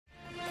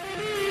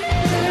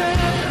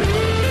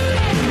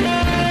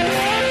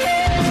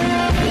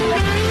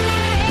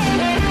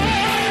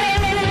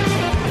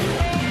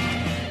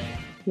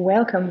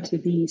welcome to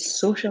the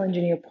Social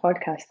Engineer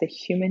podcast, the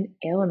Human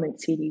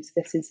Element series.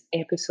 This is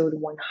episode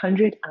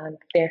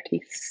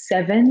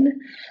 137.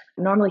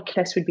 Normally,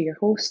 Chris would be your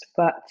host,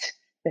 but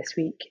this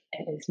week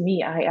it is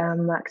me. I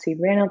am Maxie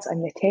Reynolds.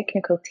 I'm the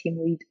technical team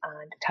lead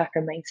and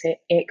attacker mindset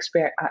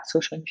expert at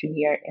Social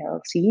Engineer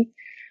LLC.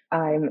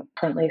 I'm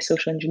currently a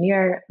social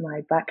engineer. My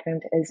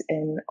background is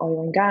in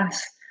oil and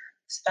gas,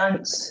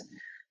 stunts,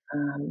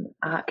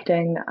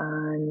 acting,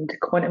 and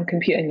quantum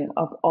computing,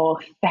 of all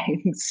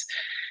things.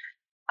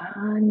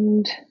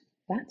 And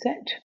that's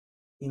it.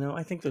 You know,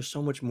 I think there's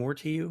so much more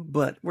to you,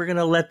 but we're going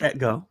to let that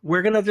go.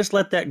 We're going to just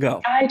let that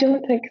go. I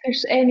don't think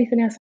there's anything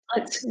else.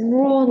 Let's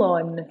roll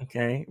on.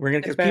 Okay.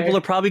 Because people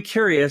are probably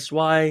curious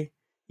why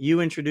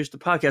you introduced the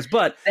podcast,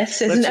 but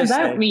this isn't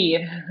about me.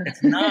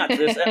 It's not.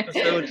 This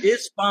episode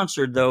is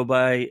sponsored, though,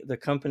 by the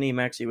company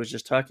Maxie was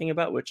just talking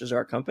about, which is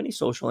our company,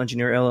 Social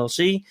Engineer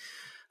LLC.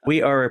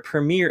 We are a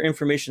premier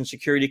information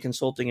security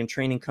consulting and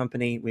training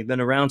company. We've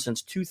been around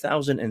since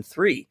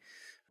 2003.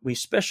 We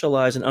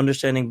specialize in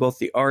understanding both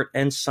the art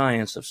and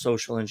science of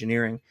social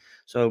engineering.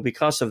 So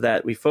because of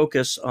that, we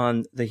focus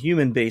on the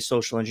human-based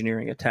social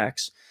engineering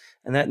attacks.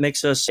 And that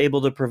makes us able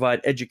to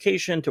provide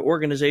education to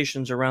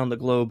organizations around the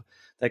globe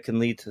that can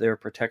lead to their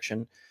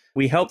protection.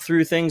 We help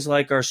through things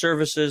like our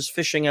services,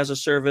 phishing as a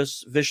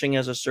service, vishing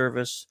as a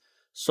service,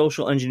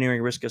 social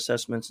engineering risk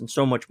assessments, and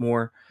so much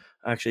more.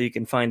 Actually, you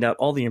can find out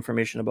all the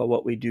information about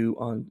what we do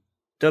on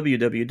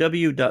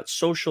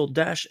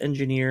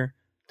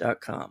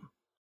www.social-engineer.com.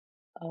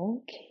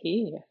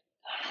 Okay.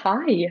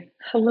 Hi.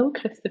 Hello,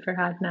 Christopher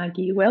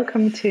Hadnagy.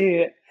 Welcome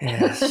to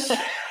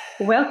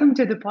welcome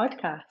to the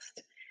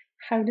podcast.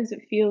 How does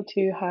it feel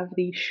to have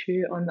the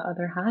shoe on the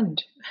other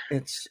hand?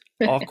 It's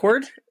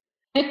awkward.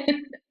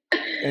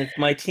 If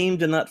my team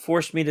did not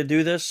force me to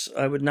do this,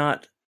 I would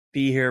not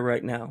be here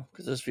right now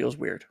because this feels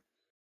weird.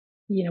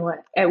 You know what?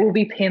 It will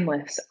be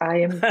painless. I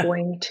am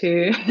going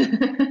to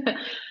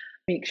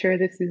make sure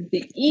this is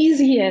the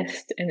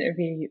easiest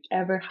interview you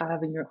ever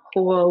have in your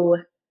whole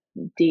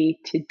day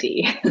to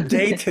day.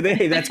 Day to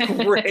day, that's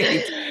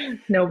great.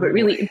 No, but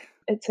really,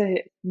 it's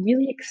a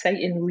really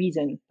exciting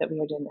reason that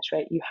we are doing this,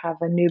 right? You have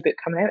a new book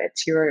coming out.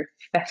 It's your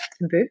fifth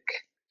book.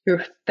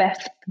 Your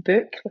fifth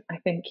book. I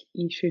think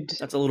you should.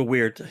 That's a little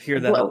weird to hear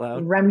that out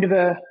loud. Round of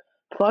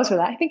applause for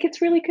that. I think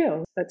it's really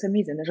cool. That's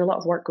amazing. There's a lot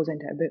of work goes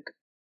into a book.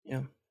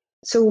 Yeah.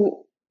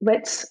 So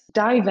let's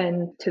dive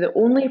in to the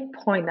only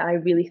point that I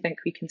really think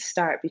we can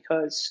start,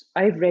 because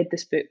I've read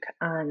this book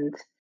and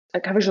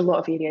it covers a lot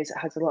of areas. It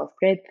has a lot of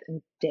breadth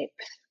and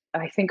depth.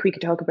 I think we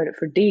could talk about it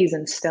for days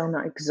and still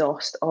not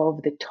exhaust all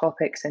of the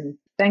topics and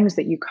things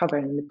that you cover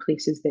and the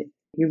places that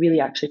you really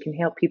actually can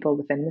help people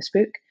within this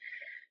book.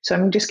 So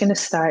I'm just going to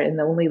start in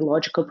the only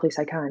logical place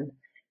I can.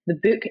 The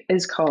book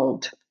is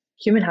called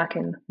Human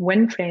Hacking: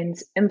 Win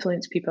Friends,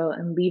 Influence People,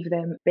 and Leave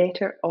Them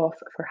Better Off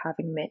for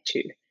Having Met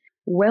You.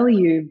 Will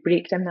you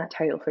break down that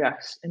title for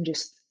us and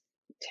just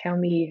tell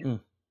me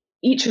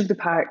each of the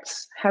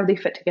parts, how they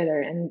fit together,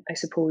 and I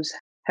suppose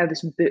how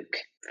this book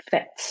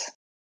fits?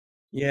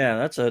 Yeah,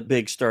 that's a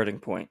big starting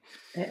point.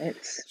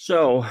 It's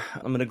So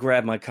I'm going to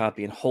grab my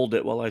copy and hold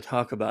it while I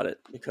talk about it,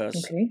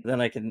 because then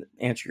I can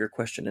answer your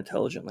question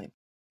intelligently.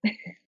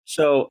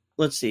 So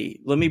let's see.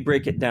 Let me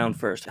break it down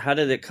first. How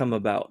did it come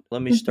about?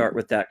 Let me start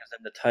with that, because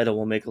then the title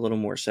will make a little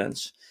more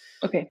sense.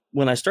 Okay.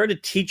 When I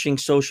started teaching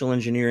social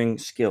engineering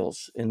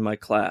skills in my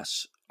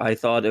class, I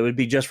thought it would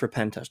be just for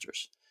pen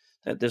testers,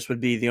 that this would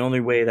be the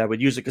only way that I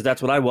would use it, because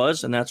that's what I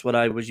was, and that's what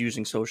I was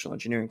using social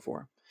engineering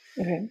for.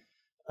 Okay.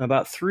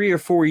 About 3 or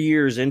 4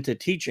 years into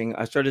teaching,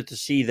 I started to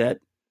see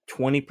that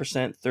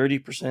 20%,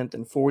 30%,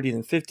 and 40%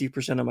 and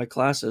 50% of my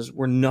classes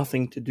were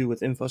nothing to do with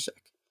InfoSec.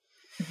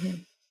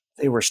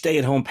 They were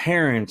stay-at-home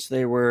parents.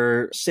 They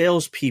were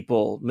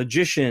salespeople,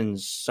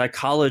 magicians,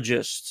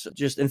 psychologists,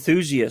 just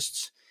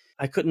enthusiasts.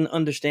 I couldn't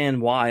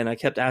understand why, and I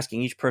kept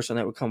asking each person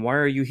that would come, "Why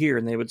are you here?"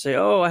 And they would say,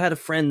 "Oh, I had a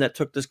friend that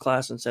took this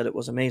class and said it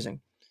was amazing."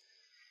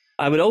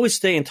 I would always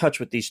stay in touch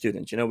with these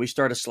students. You know, we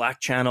start a Slack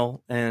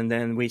channel, and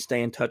then we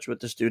stay in touch with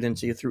the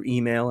students either through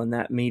email and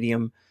that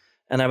medium.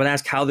 And I would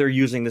ask how they're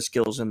using the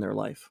skills in their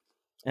life.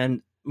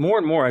 And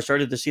more, I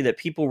started to see that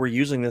people were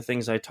using the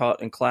things I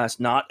taught in class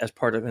not as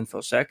part of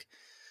InfoSec,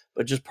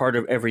 but just part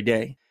of every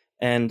day.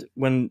 And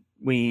when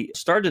we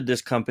started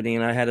this company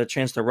and I had a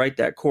chance to write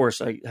that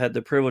course, I had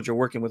the privilege of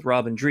working with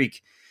Robin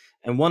Dreek.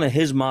 And one of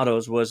his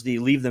mottos was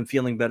leave them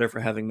feeling better for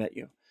having met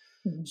you.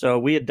 So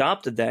we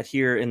adopted that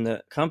here in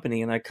the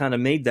company, and I kind of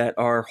made that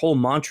our whole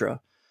mantra.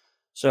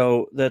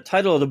 So the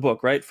title of the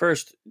book, right?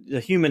 First,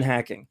 the human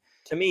hacking.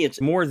 To me, it's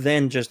more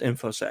than just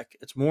InfoSec.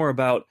 It's more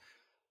about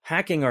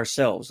hacking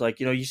ourselves. Like,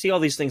 you know, you see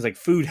all these things like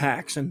food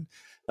hacks and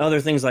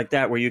other things like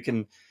that, where you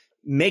can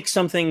make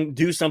something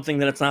do something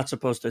that it's not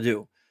supposed to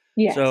do.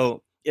 Yes.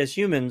 So as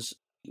humans,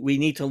 we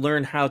need to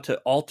learn how to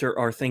alter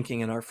our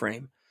thinking and our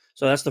frame.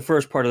 So that's the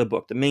first part of the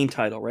book, the main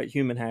title, right?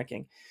 Human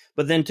hacking.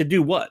 But then to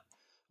do what?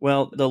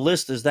 Well, the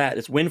list is that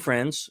it's win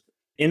friends,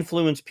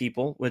 influence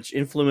people, which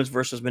influence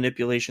versus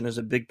manipulation is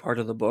a big part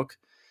of the book,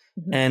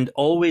 and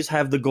always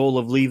have the goal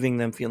of leaving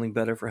them feeling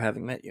better for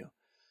having met you.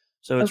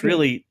 So it's Okay.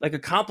 really like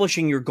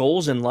accomplishing your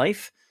goals in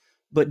life,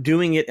 but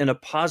doing it in a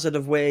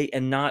positive way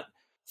and not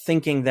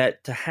thinking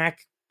that to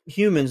hack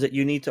humans that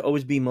you need to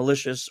always be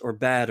malicious or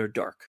bad or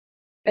dark.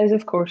 Is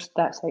of course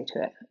that side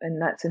to it,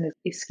 and that's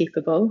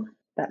inescapable.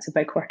 That's a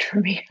big word for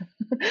me.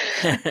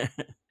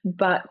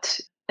 But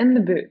in the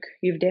book,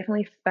 you've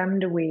definitely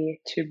found a way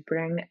to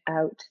bring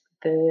out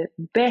the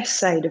best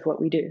side of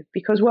what we do,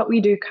 because what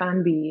we do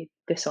can be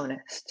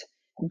dishonest.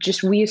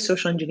 Just we as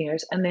social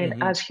engineers, and then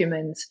Hmm. as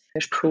humans,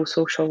 there's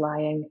pro-social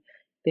lying,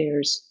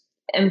 there's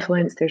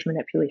influence, there's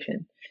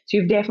manipulation. So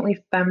you've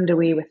definitely found a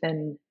way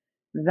within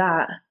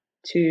that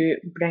to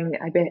bring,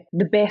 I bet,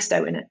 the best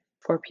out in it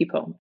for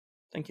people.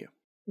 Thank you.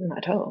 Not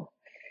at all.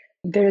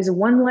 There's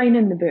one line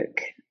in the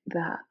book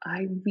that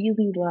I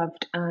really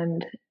loved,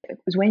 and it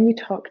was when you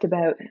talked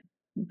about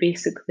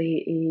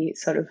basically a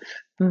sort of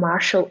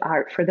martial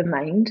art for the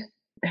mind.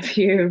 If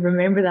you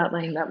remember that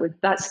line,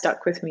 that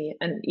stuck with me.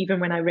 And even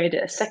when I read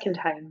it a second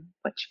time,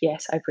 which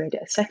yes, I've read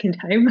it a second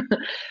time,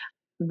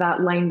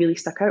 that line really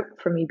stuck out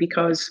for me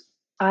because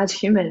as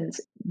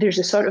humans, there's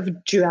a sort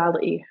of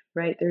duality,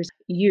 right? There's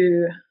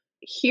you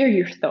hear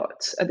your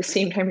thoughts at the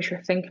same time as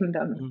you're thinking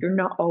them. Mhm. You're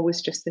not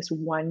always just this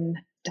one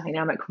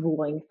dynamic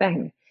rolling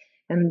thing.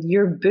 And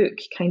your book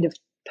kind of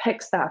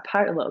picks that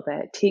apart a little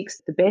bit. It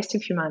takes the best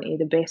of humanity,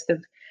 the best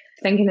of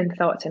thinking and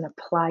thoughts, and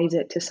applies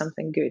it to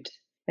something good.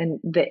 And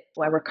that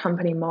our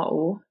company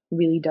motto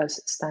really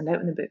does stand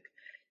out in the book.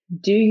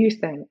 Do you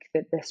think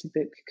that this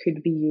book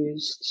could be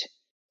used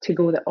to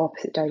go the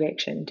opposite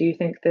direction? Do you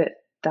think that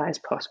that is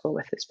possible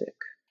with this book?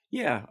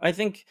 Yeah, I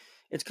think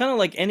it's kind of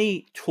like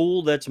any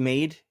tool that's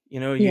made. You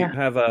Yeah,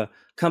 have a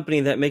company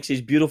that makes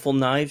these beautiful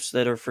knives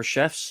that are for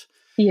chefs,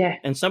 yeah,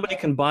 and somebody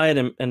can buy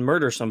it and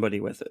murder somebody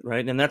with it,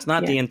 right? And that's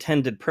not yeah. the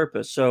intended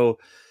purpose. So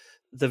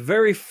the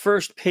very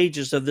first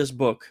pages of this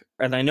book,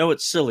 and I know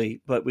it's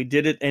silly, but we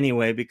did it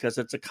anyway because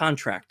it's a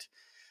contract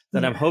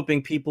that I'm Yeah.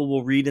 hoping people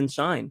will read and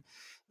sign,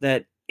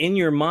 that in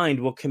your mind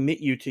will commit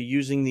you to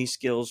using these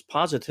skills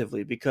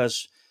positively.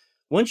 Because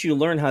once you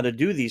learn how to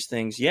do these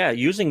things, yeah,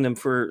 using them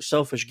for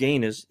selfish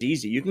gain is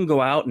easy. You can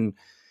go out and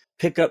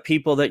pick up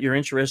people that you're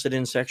interested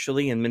in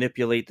sexually and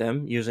manipulate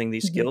them using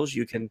these Mhm. skills.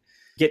 You can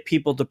get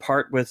people to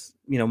part with,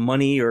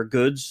 money or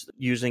goods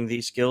using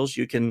these skills.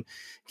 You can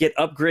get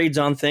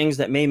upgrades on things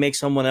that may make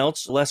someone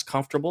else less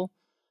comfortable.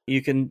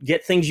 You can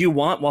get things you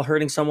want while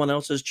hurting someone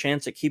else's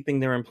chance at keeping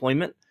their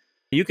employment.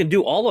 You can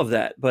do all of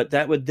that, but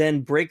that would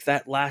then break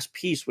that last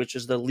piece, which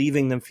is the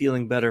leaving them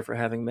feeling better for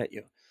having met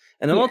you.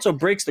 And it Yeah. also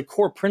breaks the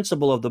core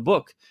principle of the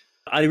book.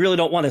 I really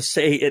don't want to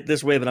say it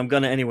this way, but I'm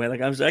going to anyway.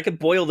 Like I could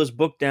boil this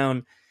book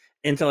down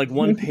into like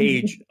one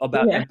page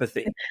about Yeah.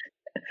 empathy.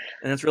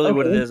 And that's really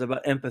what it Okay. is,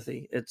 about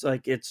empathy. It's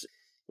like it's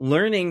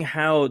learning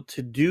how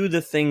to do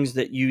the things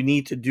that you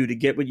need to do to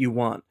get what you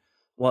want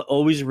while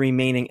always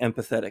remaining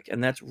empathetic.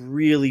 And that's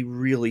really,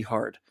 really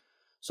hard.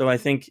 So I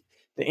think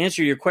the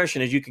answer to your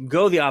question is you can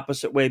go the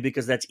opposite way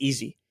because that's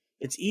easy.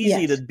 It's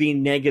easy to Yes. be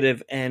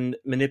negative and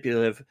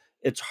manipulative.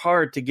 It's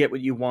hard to get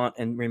what you want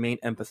and remain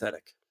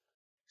empathetic.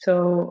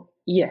 So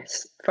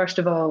yes, first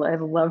of all, I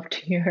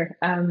loved your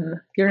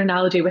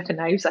analogy with the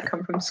knives. I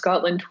come from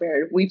Scotland,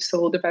 where we've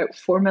sold about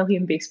 4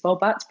 million baseball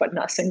bats, but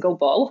not a single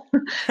ball.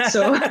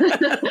 So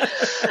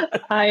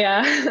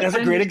I That's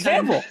a great understand.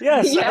 example.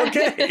 Yes. Yeah.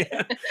 Okay.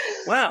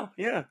 Wow.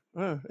 Yeah.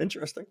 Oh,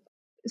 interesting.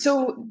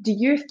 So, do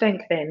you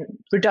think then,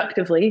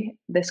 reductively,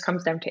 this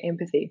comes down to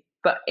empathy?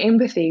 But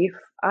empathy,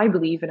 I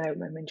believe, and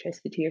I'm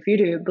interested to hear if you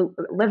do,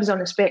 lives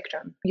on a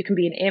spectrum. You can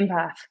be an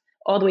empath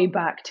all the way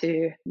back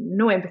to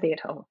no empathy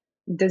at all.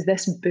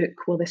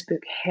 Will this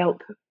book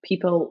help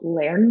people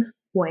learn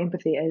what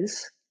empathy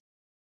is?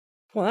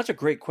 Well, that's a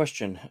great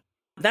question.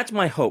 That's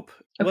my hope.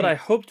 What I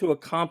Okay. hope to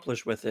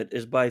accomplish with it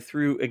is by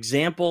through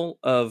example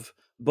of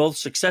both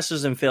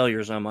successes and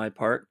failures on my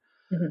part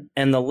Hmm.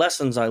 and the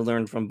lessons I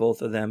learned from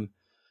both of them,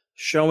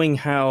 showing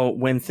how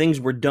when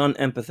things were done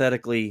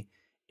empathetically,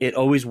 it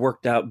always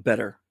worked out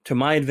better to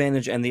my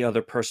advantage and the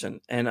other person.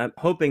 And I'm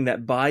hoping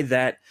that by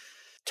that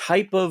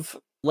type of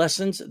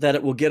lessons that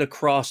it will get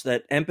across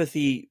that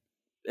empathy,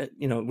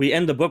 we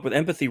end the book with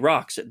empathy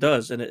rocks. It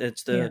does. And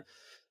it's Yeah.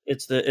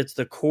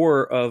 the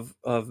core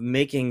of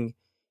making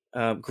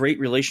great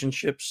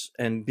relationships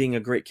and being a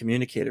great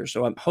communicator.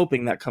 So I'm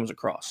hoping that comes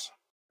across.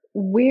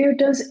 Where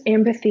does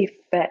empathy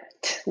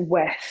fit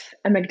with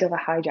amygdala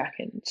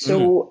hijacking? Mm.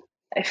 So,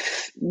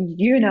 if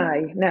you and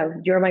I, now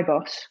you're my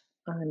boss,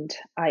 and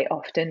I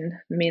often,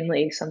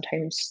 mainly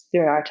sometimes,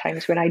 there are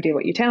times when I do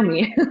what you tell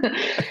me.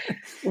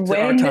 There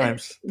are When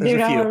times. There's a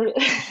there few.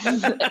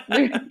 are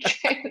there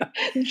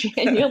are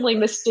genuinely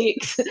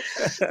mistakes,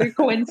 there are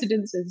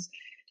coincidences.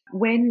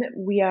 When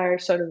we are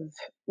sort of,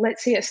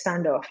 let's say, a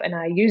standoff, and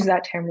I use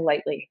that term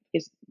lightly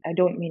because I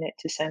don't mean it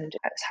to sound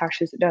as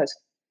harsh as it does,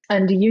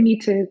 and you need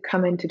to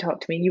come in to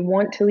talk to me, you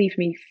want to leave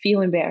me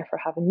feeling better for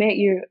having met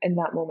you in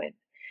that moment.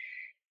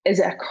 Is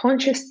it a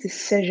conscious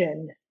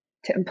decision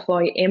to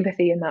employ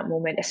empathy in that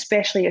moment,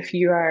 especially if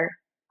you are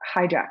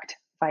hijacked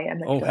by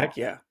Oh, amygdala? heck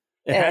yeah.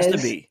 It has It to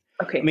is. be.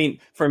 Okay. I mean,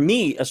 for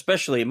me,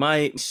 especially,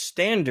 my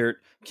standard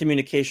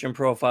communication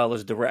profile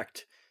is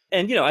direct.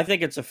 And, you know, I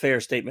think it's a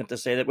fair statement to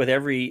say that with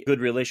every good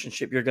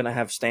relationship, you're going to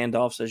have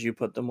standoffs, as you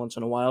put them, once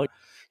in a while.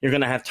 You're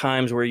going to have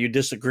times where you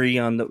disagree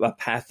on a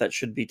path that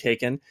should be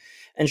taken.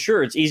 And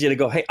sure, it's easy to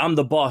go, hey, I'm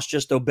the boss,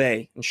 just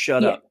obey and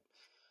shut up.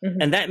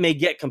 Mm-hmm. And that may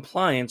get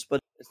compliance,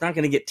 but it's not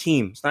going to get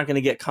team. It's not going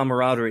to get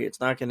camaraderie. It's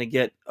not going to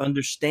get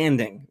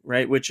understanding,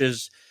 right? Which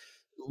is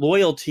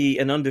loyalty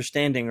and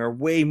understanding are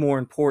way more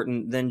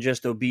important than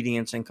just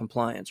obedience and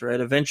compliance, right?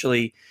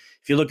 Eventually,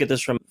 if you look at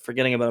this from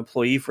forgetting about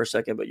employee for a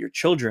second, but your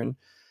children,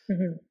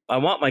 Mm-hmm. I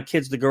want my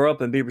kids to grow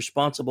up and be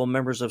responsible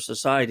members of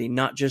society,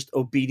 not just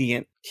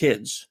obedient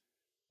kids.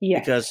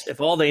 Yes. Because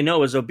if all they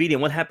know is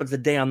obedient, what happens the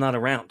day I'm not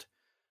around?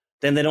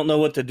 Then they don't know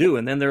what to do.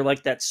 And then they're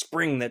like that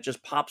spring that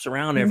just pops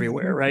around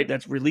everywhere, right?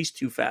 That's released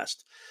too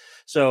fast.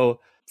 So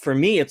for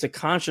me, it's a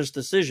conscious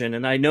decision.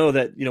 And I know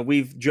that, you know,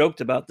 we've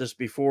joked about this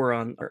before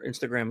on our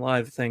Instagram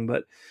Live thing,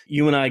 but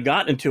you and I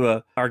got into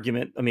an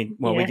argument. I mean,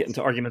 well, we get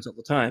into arguments all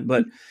the time,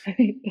 but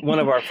one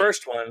of our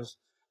first ones,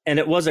 and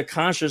it was a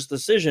conscious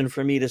decision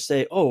for me to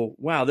say, oh,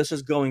 wow, this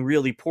is going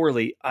really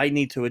poorly. I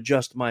need to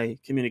adjust my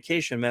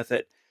communication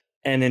method.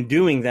 And in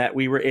doing that,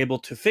 we were able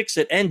to fix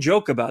it and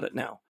joke about it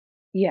now.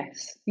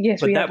 Yes.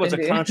 But that was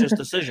a conscious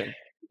decision.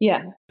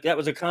 Yeah. That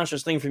was a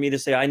conscious thing for me to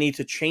say, I need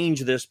to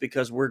change this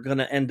because we're going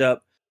to end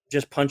up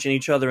just punching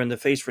each other in the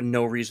face for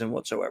no reason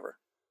whatsoever.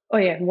 Oh,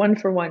 yeah. One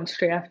for one,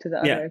 straight after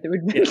the Yeah. other. There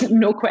would be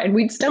no question. And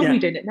we'd still be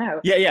doing it now.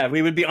 Yeah.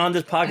 We would be on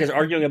this podcast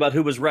arguing about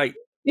who was right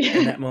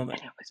in that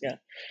moment. Yeah.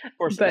 Of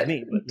course, it was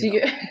me.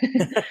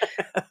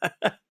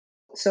 But,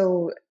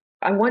 So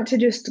I want to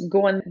just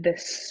go on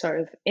this sort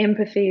of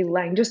empathy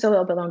line just a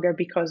little bit longer,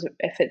 because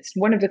if it's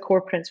one of the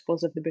core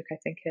principles of the book, I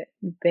think it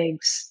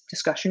begs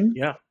discussion.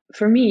 Yeah.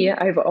 For me,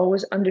 I've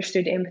always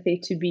understood empathy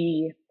to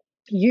be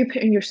you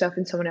putting yourself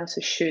in someone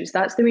else's shoes.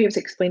 That's the way it was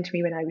explained to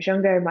me when I was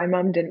younger. My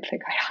mum didn't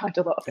think I had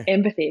a lot of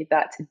empathy.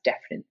 That's a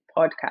different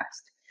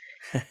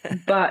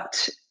podcast.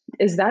 But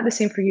is that the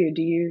same for you?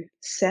 Do you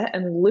sit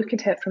and look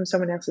at it from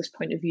someone else's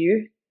point of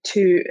view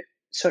to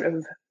sort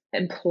of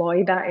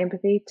employ that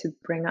empathy to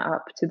bring it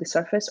up to the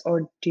surface,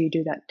 or do you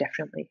do that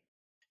differently?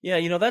 Yeah,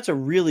 you know, that's a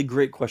really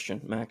great question,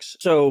 Max.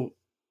 So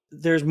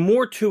there's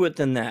more to it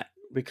than that,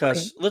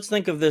 because let's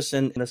think of this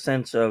in the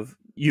sense of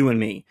you and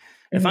me.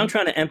 If I'm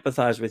trying to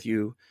empathize with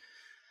you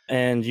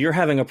and you're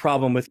having a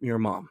problem with your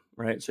mom,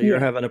 right? So you're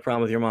having a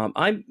problem with your mom.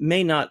 I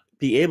may not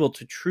be able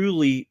to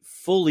truly,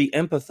 fully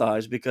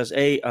empathize because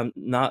I'm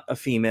not a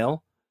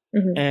female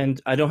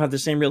and I don't have the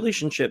same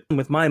relationship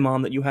with my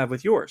mom that you have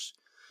with yours.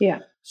 Yeah.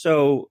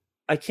 So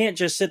I can't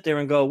just sit there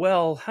and go,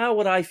 well, how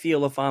would I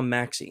feel if I'm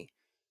Maxie?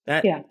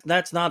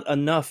 That's not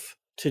enough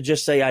to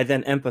just say I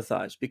then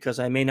empathize, because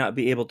I may not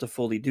be able to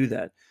fully do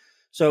that.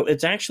 So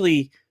it's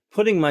actually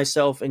putting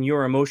myself in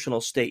your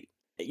emotional state.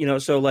 You know,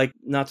 so like,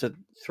 not to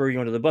throw you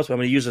under the bus, but I'm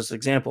going to use this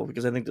example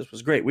because I think this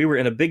was great. We were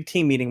in a big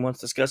team meeting once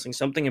discussing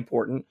something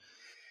important.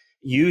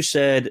 You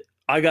said,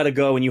 I got to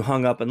go, and you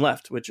hung up and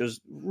left, which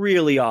was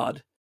really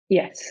odd.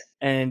 Yes.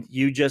 And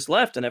you just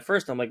left. And at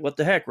first I'm like, what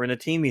the heck? We're in a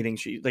team meeting.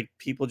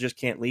 People just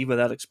can't leave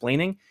without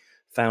explaining.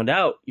 Found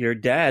out your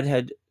dad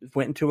had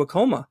went into a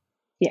coma.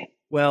 Yeah.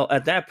 Well,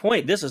 at that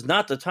point, this is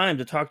not the time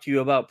to talk to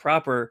you about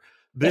proper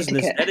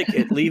business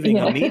etiquette leaving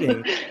a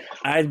meeting.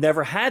 I've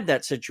never had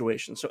that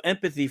situation. So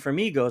empathy for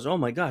me goes, oh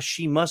my gosh,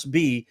 she must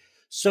be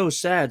so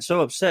sad,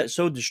 so upset,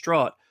 so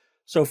distraught.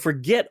 So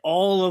forget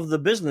all of the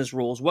business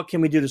rules. What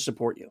can we do to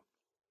support you?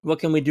 What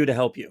can we do to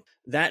help you?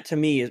 That to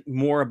me is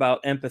more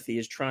about empathy,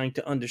 is trying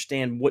to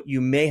understand what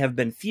you may have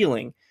been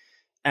feeling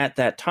at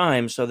that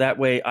time, so that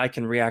way I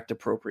can react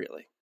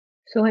appropriately.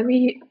 So let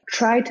me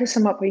try to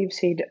sum up what you've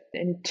said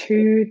in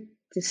two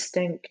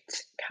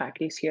distinct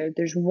categories here.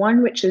 There's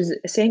one which is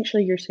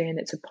essentially you're saying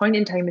it's a point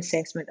in time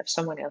assessment of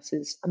someone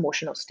else's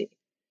emotional state.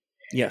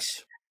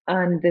 Yes.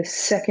 And the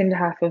second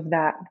half of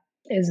that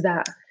is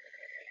that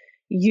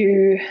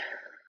you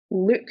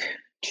look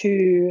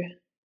to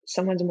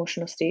someone's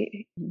emotional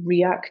state,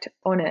 react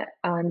on it,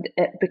 and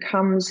it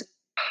becomes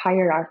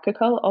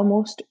hierarchical,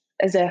 almost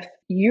as if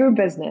your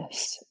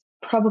business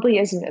probably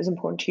isn't as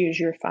important to you as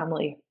your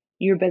family.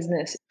 Your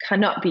business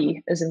cannot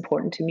be as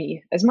important to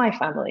me as my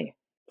family.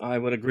 I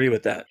would agree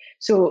with that.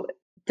 So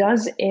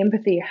does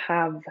empathy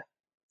have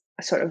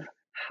a sort of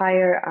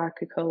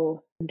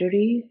hierarchical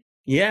boundary?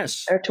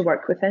 Yes. Or to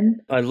work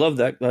within? I love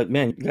that.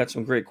 Man, you got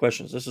some great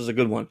questions. This is a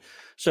good one.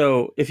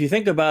 So if you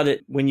think about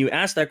it, when you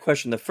asked that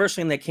question, the first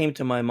thing that came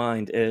to my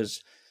mind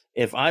is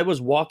if I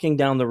was walking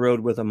down the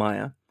road with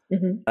Amaya,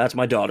 that's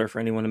my daughter for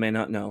anyone who may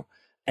not know,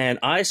 and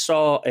I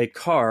saw a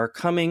car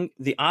coming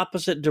the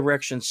opposite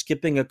direction,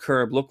 skipping a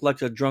curb, looked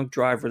like a drunk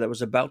driver that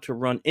was about to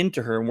run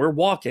into her, and we're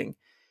walking.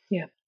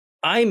 Yeah.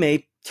 I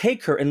may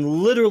take her and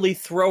literally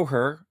throw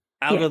her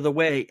out of the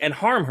way and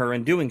harm her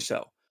in doing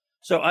so.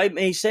 So I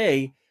may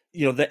say,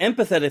 you know, the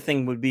empathetic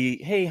thing would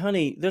be, hey,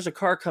 honey, there's a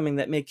car coming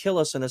that may kill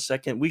us in a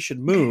second. We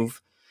should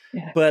move.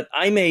 But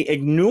I may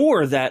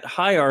ignore that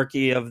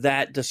hierarchy of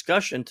that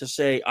discussion to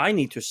say, I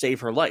need to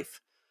save her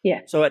life.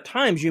 So at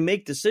times you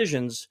make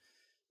decisions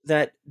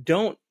that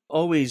don't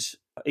always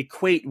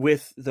equate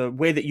with the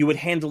way that you would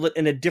handle it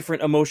in a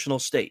different emotional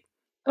state.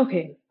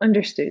 Okay,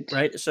 understood.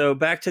 Right. So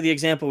back to the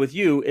example with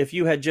you, if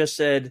you had just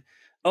said,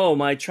 oh,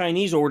 my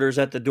Chinese order's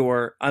at the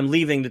door, I'm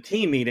leaving the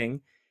team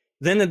meeting,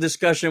 then the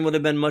discussion would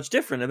have been much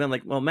different. I've been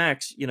like, well,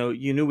 Max, you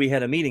knew we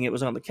had a meeting. It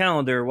was on the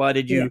calendar. Why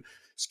did you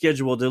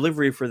schedule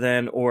delivery for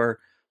then? Or,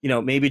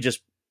 maybe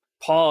just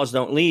pause,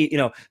 don't leave.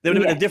 There would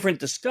have been a different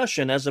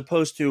discussion as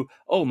opposed to,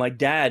 oh, my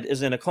dad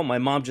is in a coma. My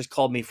mom just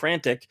called me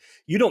frantic.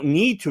 You don't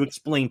need to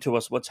explain to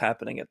us what's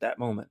happening at that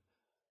moment.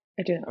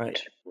 I do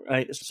not.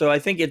 Right. So I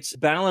think it's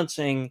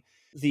balancing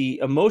the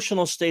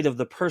emotional state of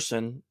the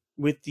person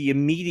with the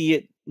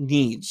immediate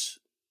needs,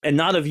 and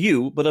not of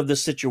you, but of the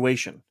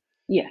situation.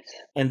 Yes.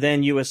 And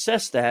then you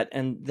assess that,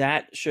 and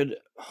that should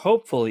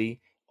hopefully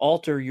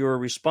alter your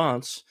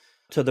response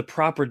to the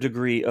proper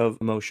degree of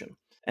emotion.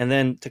 And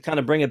then to kind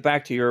of bring it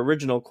back to your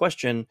original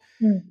question,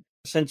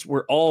 since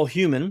we're all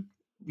human,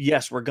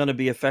 yes, we're going to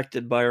be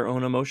affected by our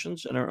own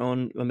emotions and our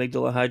own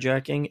amygdala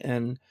hijacking,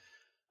 and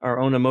our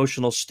own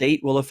emotional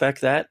state will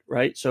affect that,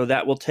 right? So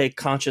that will take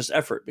conscious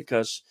effort,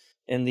 because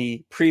in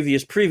the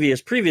previous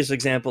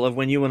example of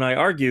when you and I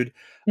argued,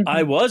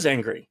 I was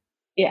angry.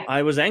 Yeah.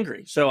 I was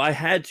angry. So I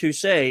had to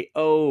say,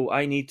 oh,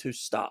 I need to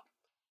stop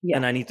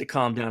and I need to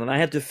calm down. And I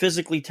had to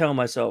physically tell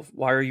myself,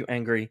 why are you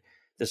angry?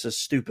 This is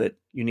stupid.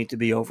 You need to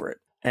be over it.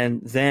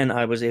 And then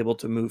I was able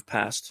to move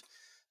past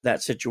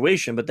that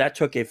situation. But that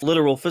took a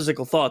literal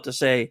physical thought to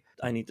say,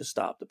 I need to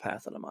stop the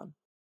path that I'm on.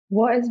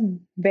 What is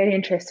very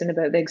interesting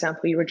about the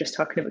example you were just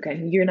talking about,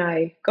 again, you and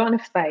I got in a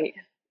fight.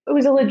 It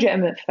was a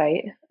legitimate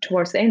fight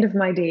towards the end of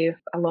my day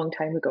a long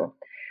time ago.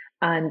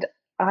 And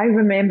I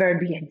remember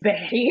being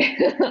very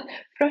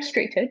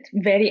frustrated,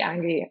 very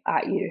angry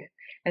at you,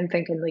 and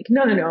thinking like,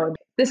 no,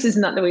 this is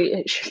not the way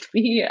it should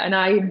be. And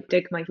I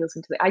dig my heels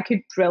into it. I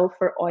could drill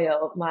for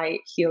oil. My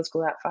heels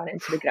go that far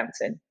into the ground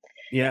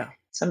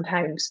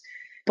sometimes.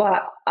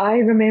 But I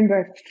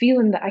remember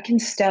feeling that I can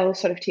still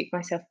sort of take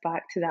myself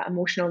back to that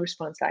emotional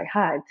response that I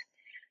had.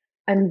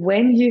 And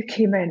when you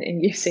came in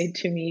and you said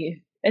to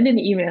me in an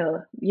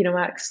email,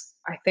 Max,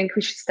 I think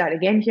we should start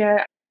again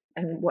here.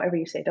 And whatever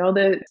you said,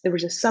 there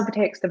was a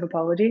subtext of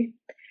apology.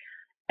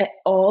 It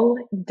all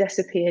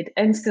dissipated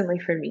instantly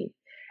for me.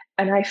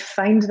 And I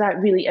find that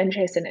really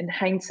interesting in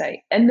hindsight.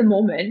 In the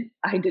moment,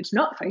 I did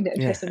not find it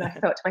interesting. Yeah. I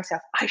thought to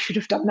myself, I should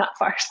have done that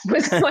first,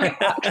 was my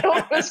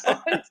actual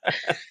response.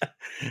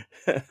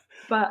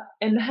 But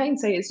in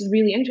hindsight, it's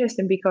really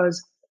interesting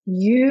because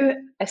you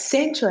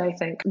essentially, I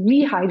think,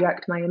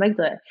 re-hijacked my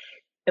amygdala.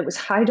 It was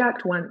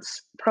hijacked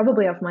once,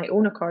 probably of my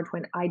own accord,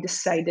 when I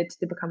decided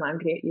to become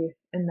angry at you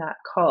in that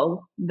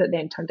call that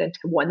then turned into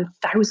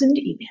 1,000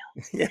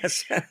 emails.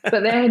 Yes.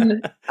 But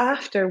then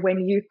after,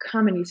 when you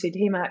come and you said,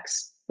 hey,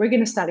 Max, we're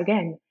going to start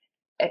again,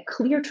 it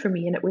cleared for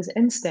me and it was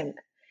instant.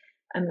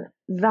 And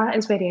that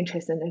is very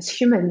interesting. As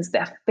humans,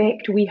 the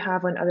effect we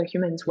have on other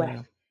humans with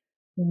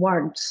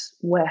words,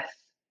 with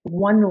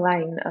one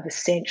line of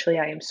essentially,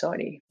 I am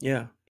sorry.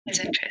 Yeah. It's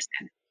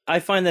interesting. I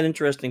find that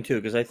interesting too,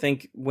 because I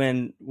think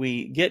when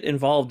we get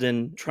involved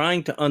in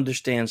trying to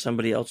understand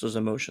somebody else's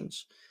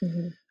emotions,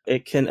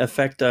 it can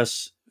affect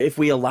us. If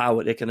we allow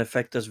it, it can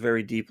affect us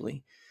very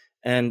deeply.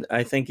 And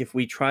I think if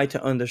we try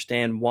to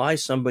understand why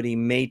somebody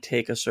may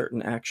take a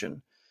certain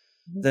action,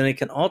 then it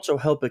can also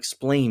help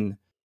explain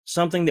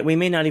something that we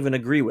may not even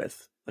agree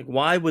with. Like,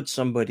 why would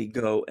somebody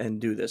go and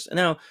do this? And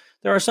now,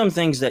 there are some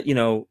things that,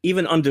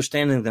 even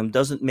understanding them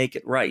doesn't make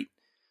it right.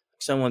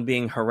 Someone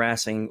being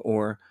harassing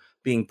or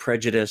being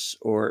prejudiced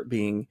or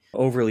being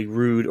overly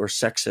rude or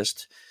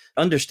sexist.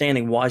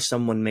 Understanding why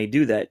someone may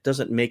do that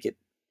doesn't make it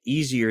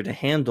easier to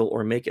handle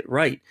or make it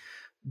right.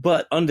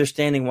 But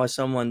understanding why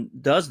someone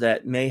does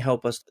that may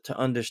help us to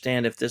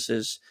understand if this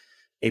is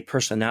a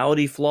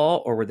personality flaw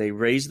or were they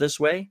raised this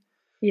way?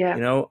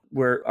 Yeah.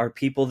 Are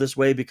people this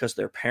way because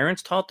their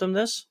parents taught them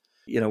this?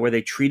 Were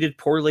they treated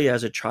poorly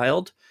as a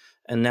child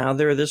and now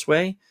they're this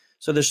way?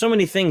 So there's so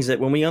many things that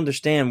when we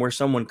understand where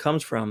someone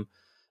comes from,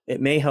 it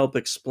may help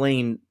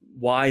explain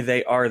why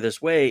they are this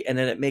way. And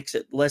then it makes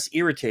it less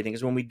irritating,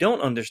 because when we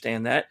don't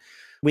understand that,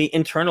 we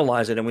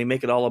internalize it and we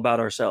make it all about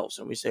ourselves.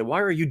 And we say,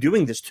 why are you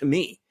doing this to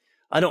me?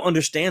 I don't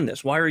understand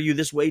this. Why are you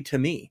this way to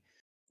me?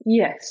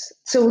 Yes.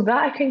 So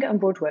that I can get on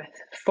board with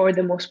for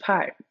the most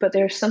part. But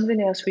there's something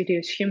else we do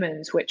as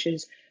humans, which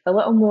is a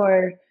little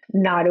more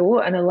narrow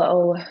and a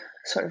little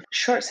sort of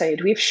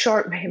short-sighted. We have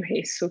short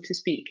memories, so to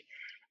speak.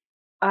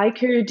 I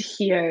could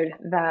hear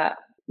that,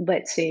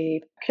 let's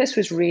say, Chris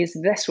was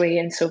raised this way,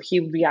 and so he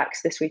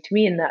reacts this way to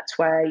me, and that's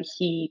why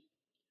he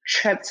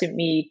shouts at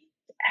me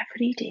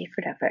every day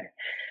forever.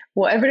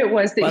 Whatever it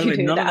was that you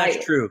do. None of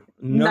that's true.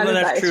 None of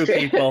that's true,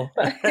 people.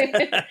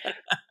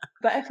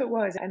 But if it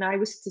was, and I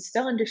was to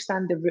still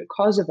understand the root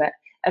cause of it,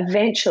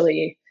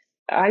 eventually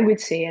I would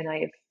say, and I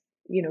have,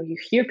 you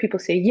hear people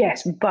say,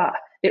 yes, but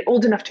they're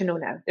old enough to know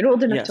now. They're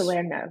old enough to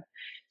learn now.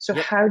 So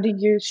how do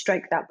you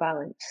strike that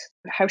balance?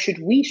 How should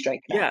we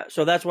strike that? Yeah,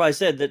 so that's why I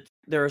said that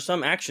There are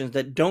some actions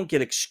that don't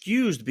get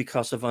excused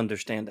because of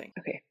understanding.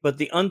 Okay. But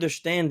the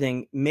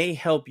understanding may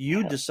help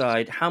you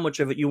decide how much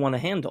of it you want to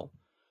handle.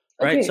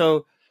 Right? Okay.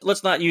 So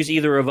let's not use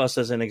either of us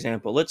as an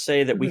example. Let's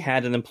say that we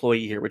had an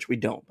employee here, which we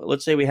don't, but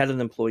let's say we had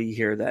an employee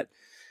here that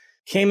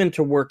came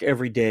into work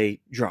every day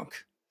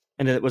drunk,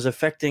 and it was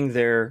affecting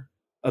their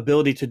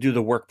ability to do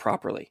the work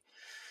properly.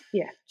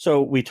 Yeah.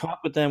 So we talk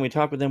with them,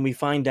 we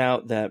find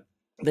out that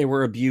they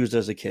were abused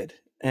as a kid,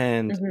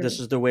 and this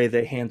is the way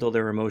they handle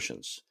their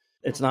emotions.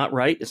 It's not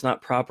right, it's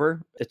not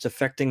proper, it's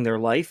affecting their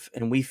life,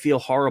 and we feel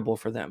horrible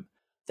for them.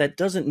 That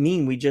doesn't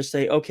mean we just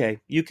say, okay,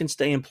 you can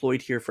stay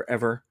employed here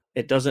forever.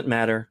 It doesn't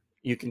matter.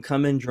 You can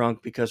come in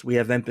drunk because we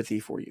have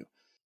empathy for you.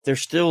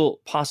 There's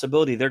still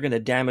possibility they're going to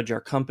damage our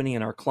company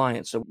and our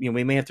clients. So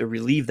we may have to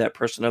relieve that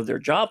person of their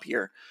job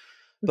here.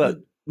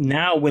 But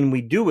now when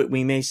we do it,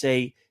 we may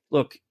say,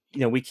 look,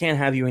 we can't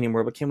have you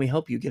anymore, but can we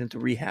help you get into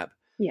rehab?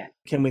 Yeah.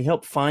 Can we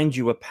help find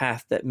you a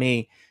path that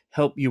may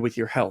help you with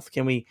your health?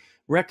 Can we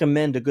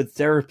recommend a good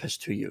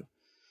therapist to you?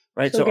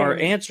 Right. So our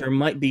answer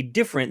might be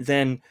different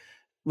than,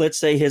 let's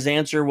say his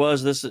answer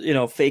was this,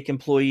 fake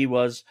employee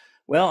was,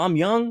 well, I'm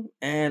young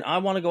and I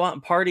want to go out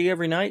and party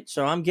every night,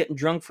 so I'm getting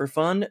drunk for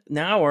fun.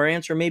 Now our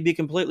answer may be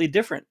completely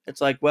different.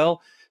 It's like,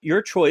 well,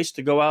 your choice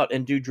to go out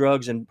and do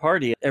drugs and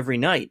party every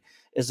night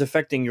is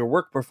affecting your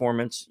work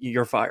performance.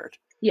 You're fired.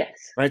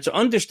 Yes. Right. So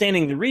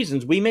understanding the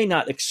reasons, we may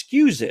not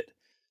excuse it.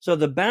 So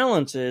the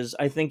balance is,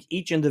 I think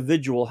each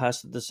individual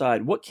has to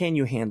decide, what can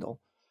you handle?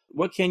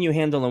 What can you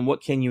handle and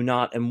what can you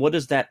not? And what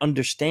does that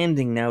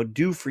understanding now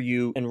do for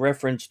you in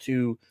reference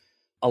to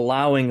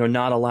allowing or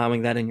not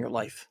allowing that in your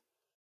life?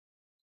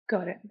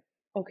 Got it.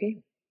 Okay,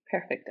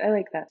 perfect. I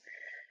like that.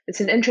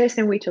 It's an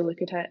interesting way to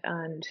look at it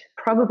and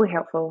probably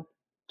helpful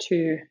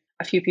to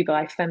a few people.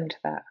 I found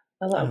that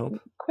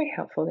quite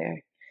helpful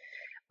there.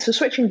 So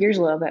switching gears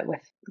a little bit with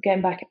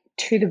getting back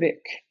to the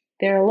book,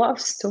 there are a lot of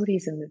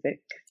stories in the book.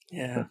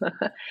 Yeah.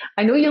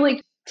 I know you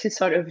like to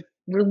sort of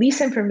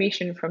release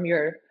information from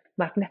your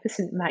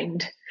magnificent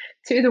mind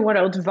to the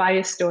world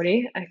via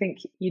story. I think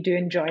you do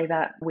enjoy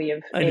that way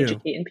of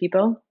educating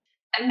people.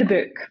 In the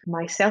book,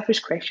 my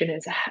selfish question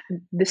is,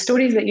 the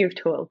stories that you've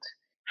told,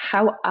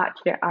 how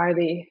accurate are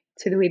they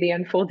to the way they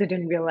unfolded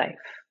in real life?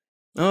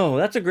 Oh,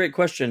 that's a great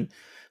question.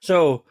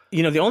 So,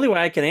 the only way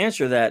I can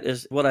answer that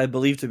is what I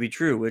believe to be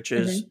true, which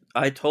is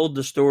I told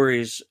the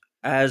stories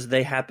as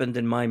they happened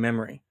in my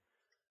memory.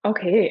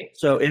 Okay.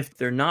 So if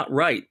they're not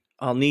right,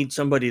 I'll need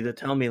somebody to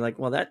tell me like,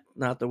 well, that's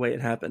not the way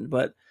it happened.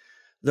 But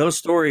those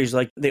stories,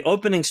 like the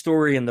opening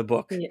story in the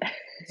book. Yeah.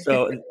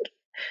 So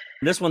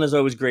this one is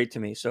always great to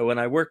me. So when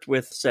I worked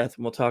with Seth,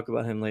 and we'll talk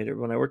about him later,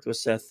 when I worked with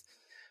Seth,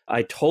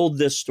 I told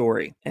this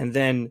story, and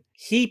then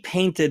he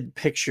painted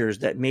pictures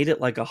that made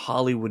it like a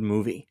Hollywood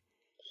movie.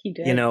 He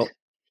did.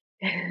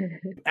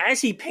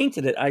 As he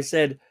painted it, I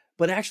said,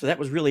 but actually that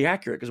was really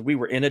accurate because we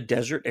were in a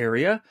desert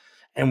area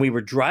and we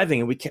were driving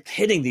and we kept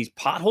hitting these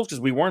potholes because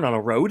we weren't on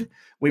a road.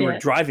 We were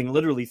driving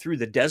literally through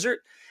the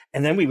desert.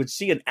 And then we would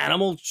see an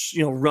animal,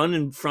 run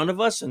in front of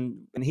us.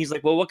 And he's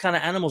like, well, what kind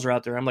of animals are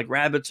out there? I'm like,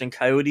 rabbits and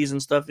coyotes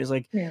and stuff. He's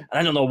like,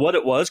 I don't know what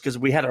it was because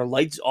we had our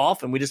lights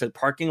off and we just had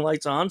parking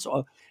lights on.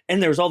 So,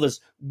 and there was all this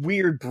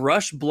weird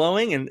brush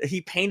blowing and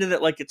he painted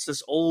it like it's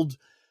this old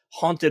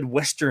haunted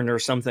Western or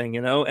something,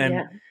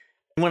 And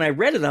when I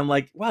read it, I'm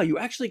like, wow, you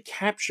actually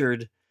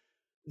captured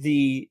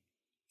the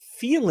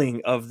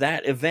feeling of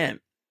that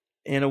event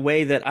in a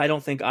way that I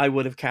don't think I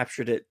would have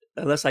captured it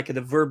unless I could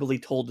have verbally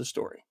told the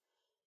story.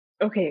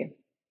 Okay.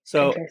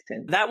 So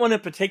that one in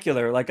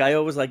particular, like I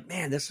always like,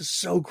 man, this is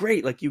so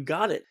great. Like you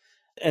got it.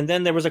 And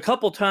then there was a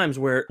couple times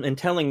where in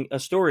telling a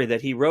story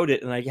that he wrote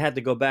it and I had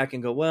to go back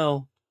and go,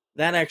 well,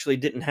 that actually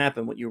didn't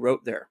happen what you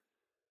wrote there.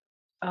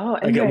 Oh,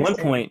 like at one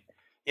point,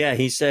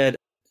 he said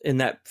in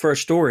that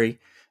first story,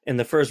 in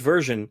the first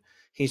version,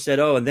 he said,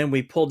 oh, and then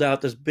we pulled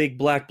out this big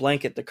black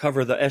blanket to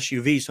cover the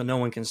SUV so no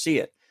one can see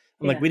it.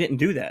 I'm like, we didn't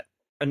do that.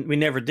 And we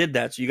never did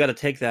that. So you got to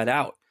take that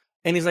out.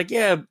 And he's like,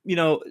 yeah,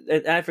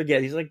 I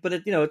forget. He's like, but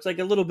it, it's like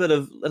a little bit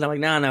of, and I'm like,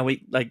 no,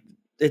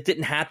 it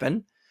didn't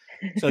happen.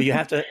 So you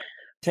have to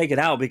take it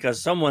out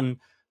because someone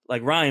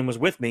like Ryan was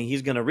with me.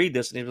 He's going to read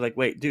this. And he was like,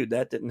 wait, dude,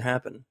 that didn't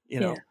happen,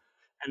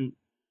 And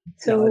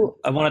so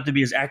I want it to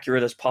be as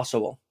accurate as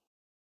possible.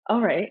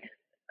 All right.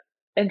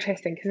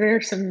 Interesting. Because there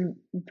are some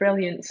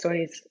brilliant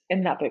stories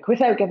in that book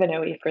without giving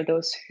away for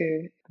those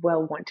who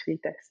will want to read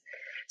this.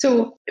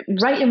 So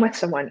writing with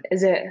someone,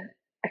 is it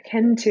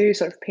akin to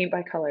sort of paint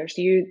by colors?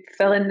 Do you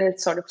fill in the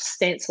sort of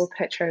stencil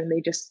picture and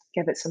they just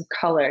give it some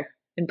color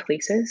in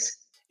places?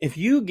 If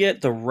you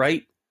get the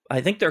right,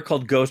 I think they're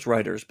called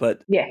ghostwriters,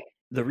 but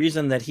the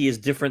reason that he is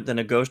different than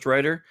a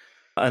ghostwriter,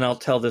 and I'll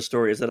tell this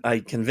story, is that I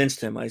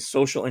convinced him, I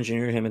social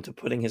engineered him into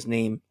putting his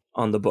name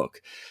on the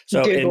book.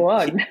 So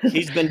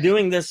he's been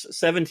doing this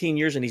 17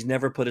 years and he's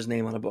never put his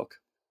name on a book.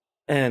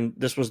 And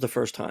this was the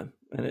first time.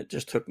 And it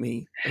just took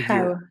me a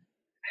year.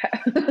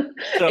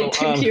 So, it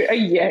took you a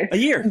year. A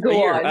year.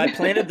 Go on. I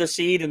planted the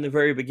seed in the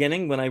very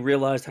beginning when I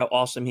realized how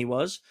awesome he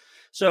was.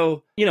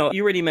 So, you know,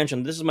 you already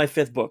mentioned this is my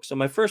 5th book. So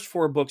my first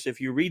 4 books, if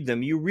you read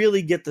them, you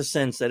really get the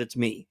sense that it's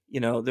me.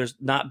 You know, there's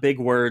not big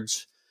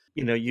words.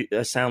 You know,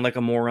 I sound like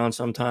a moron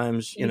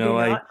sometimes. You do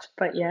not,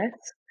 but yes.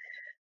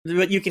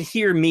 But you can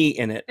hear me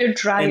in it. They're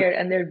drier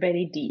and they're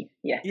very deep.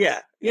 Yes.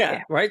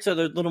 Yeah, right. So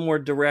they're a little more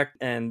direct,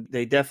 and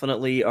they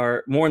definitely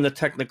are more on the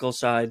technical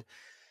side.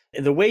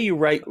 And the way you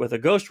write with a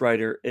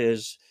ghostwriter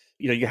is,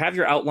 you know, you have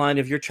your outline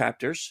of your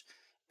chapters,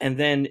 and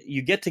then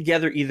you get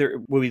together.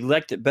 Either we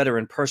liked it better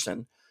in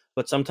person,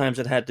 but sometimes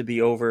it had to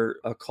be over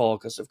a call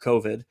because of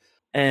COVID.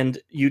 And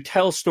you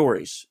tell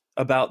stories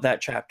about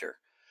that chapter.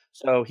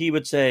 So he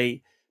would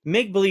say,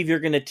 make believe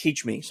you're going to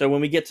teach me. So when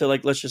we get to,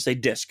 like, let's just say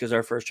DISC is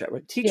our first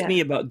chapter. Teach me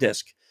about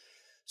DISC.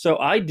 So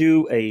I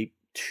do a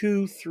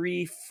 2,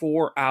 3,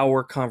 4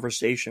 hour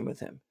conversation with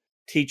him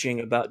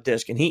teaching about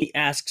DISC. And he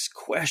asks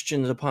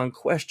questions upon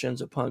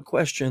questions upon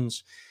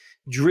questions,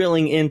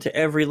 drilling into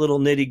every little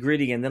nitty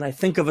gritty. And then I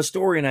think of a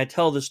story and I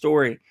tell the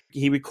story.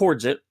 He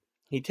records it.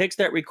 He takes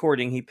that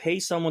recording. He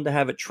pays someone to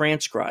have it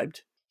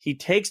transcribed. He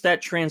takes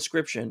that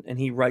transcription and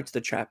he writes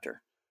the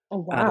chapter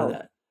out of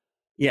that.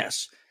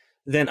 Yes.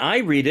 Then I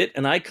read it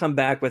and I come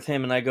back with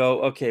him and I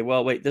go, okay,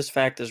 well, wait, this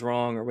fact is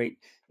wrong, or wait,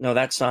 no,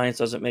 that science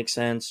doesn't make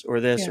sense, or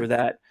this or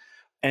that.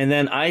 And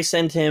then I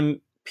send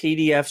him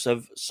PDFs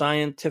of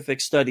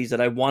scientific studies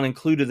that I want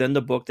included in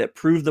the book that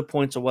prove the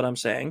points of what I'm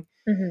saying.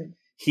 Mm-hmm.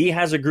 He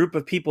has a group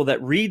of people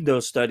that read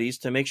those studies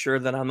to make sure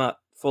that I'm not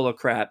full of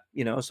crap,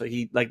 you know, so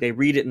they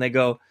read it and they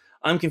go,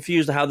 I'm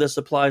confused how this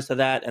applies to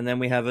that. And then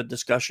we have a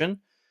discussion,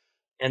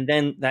 and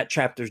then that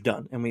chapter's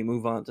done and we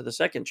move on to the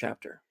second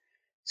chapter.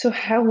 So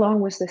how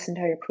long was this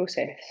entire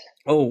process?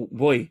 Oh,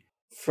 boy.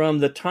 From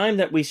the time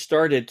that we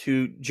started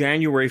to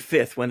January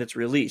 5th, when it's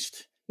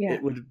released,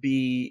 it would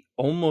be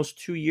almost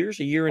 2 years,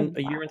 a year and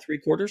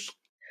 3/4.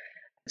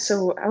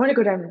 So I want to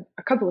go down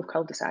a couple of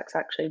cul-de-sacs,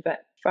 actually. But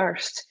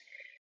first,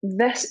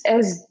 this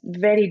is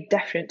very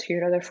different to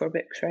your other 4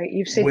 books, right?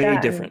 You've said way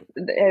different.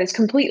 It's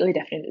completely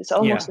different. It's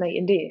almost night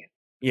and day.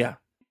 Yeah.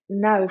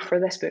 Now, for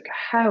this book,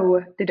 how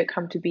did it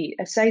come to be?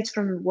 Aside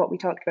from what we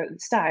talked about at the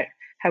start,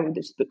 how was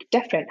this book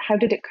different? How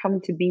did it come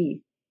to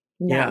be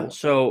now? Yeah,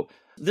 so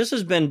this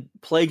has been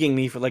plaguing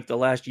me for like the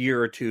last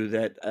year or two,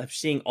 that I'm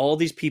seeing all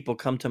these people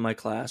come to my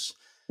class.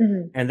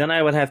 Mm-hmm. And then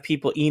I would have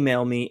people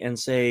email me and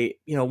say,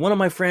 you know, one of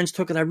my friends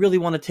took it. I really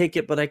want to take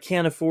it, but I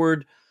can't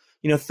afford,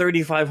 you know,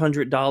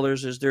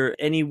 $3,500. Is there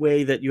any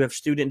way that you have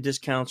student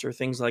discounts or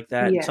things like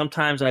that? And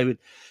sometimes I would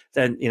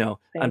then, you know,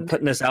 I'm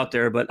putting this out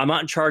there, but I'm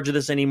not in charge of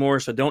this anymore.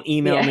 So don't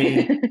email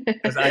me,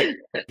 because I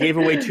gave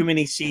away too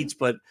many seats,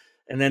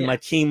 and then my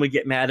team would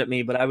get mad at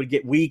me, but I would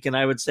get weak and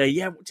I would say,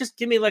 yeah, just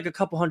give me like a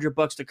couple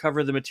 $100 to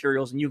cover the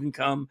materials and you can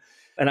come.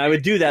 And I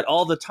would do that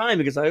all the time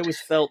because I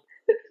always felt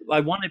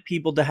I wanted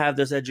people to have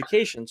this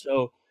education.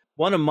 So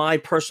one of my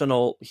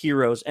personal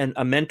heroes and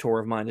a mentor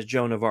of mine is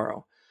Joe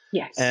Navarro.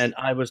 Yes. And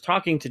I was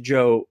talking to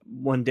Joe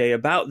one day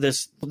about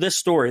this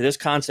story, this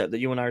concept that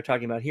you and I are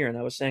talking about here. And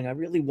I was saying, I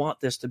really want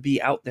this to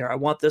be out there. I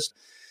want this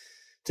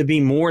to be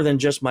more than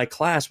just my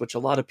class, which a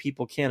lot of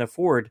people can't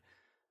afford.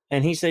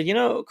 And he said, you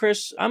know,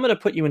 Chris, I'm going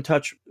to put you in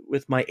touch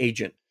with my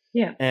agent.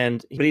 Yeah.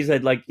 But he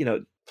said, like, you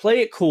know, play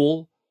it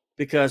cool,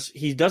 because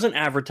he doesn't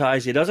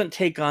advertise. He doesn't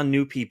take on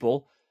new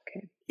people.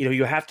 Okay. You know,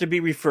 you have to be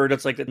referred.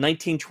 It's like a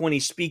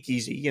 1920s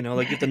speakeasy, you know,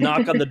 like you have to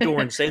knock on the door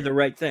and say the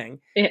right thing.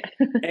 Yeah.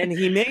 And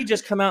he may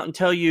just come out and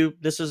tell you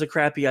this is a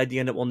crappy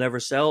idea and it will never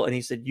sell. And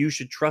he said, you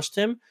should trust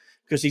him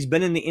because he's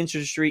been in the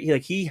industry.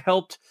 He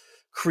helped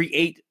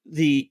create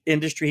the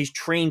industry. He's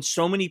trained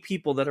so many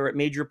people that are at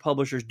major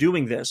publishers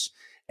doing this.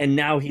 And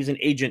now he's an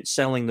agent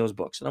selling those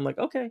books. And I'm like,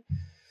 okay.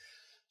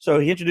 So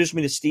he introduced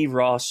me to Steve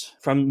Ross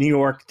from New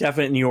York,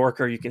 definite New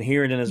Yorker. You can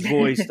hear it in his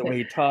voice, the way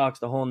he talks,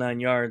 the whole 9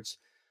 yards.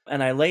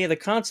 And I lay the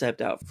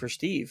concept out for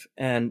Steve.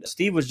 And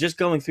Steve was just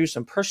going through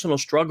some personal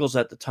struggles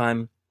at the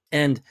time.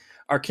 And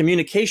our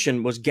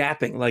communication was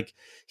gapping. Like,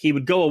 he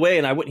would go away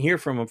and I wouldn't hear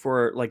from him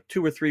for like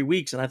 2 or 3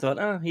 weeks. And I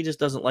thought, he just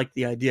doesn't like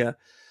the idea.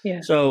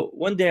 Yeah. So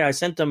one day I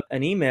sent him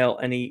an email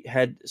and he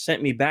had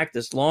sent me back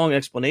this long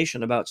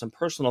explanation about some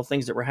personal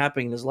things that were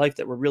happening in his life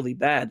that were really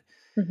bad.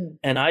 Mm-hmm.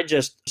 And I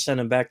just sent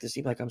him back this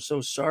email, like, I'm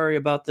so sorry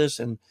about this.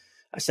 And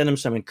I sent him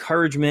some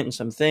encouragement and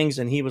some things.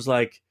 And he was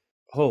like,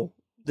 oh,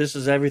 this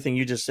is everything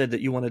you just said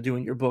that you want to do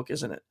in your book,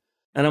 isn't it?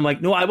 And I'm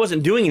like, no, I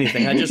wasn't doing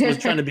anything. I just was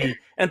trying to be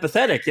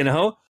empathetic, you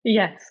know?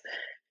 Yes.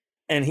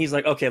 And he's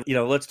like, okay, you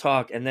know, let's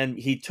talk. And then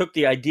he took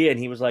the idea and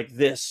he was like,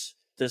 this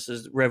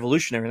is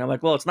revolutionary. And I'm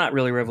like, well, it's not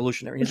really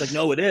revolutionary. He's like,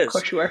 no, it is. Of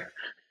course you are.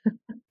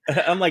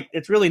 I'm like,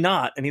 it's really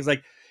not. And he's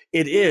like,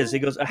 it is. He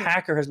goes, a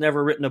hacker has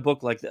never written a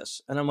book like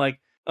this. And I'm like,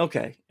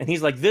 okay. And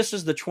he's like, this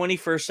is the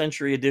 21st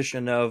century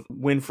edition of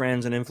Win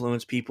Friends and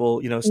Influence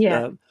People, you know.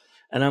 Yeah.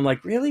 And I'm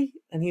like, really?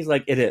 And he's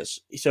like, it is.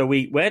 So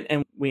we went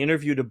and we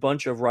interviewed a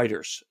bunch of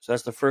writers. So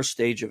that's the first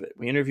stage of it.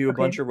 We interview a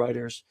bunch of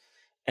writers.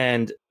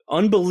 And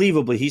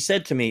unbelievably, he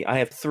said to me, I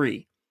have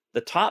 3. The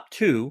top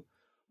 2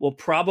 will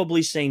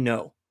probably say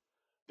no,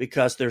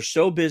 because they're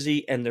so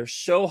busy and they're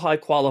so high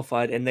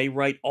qualified and they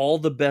write all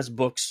the best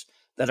books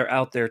that are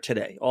out there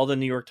today, all the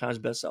New York Times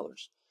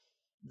bestsellers.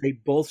 They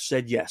both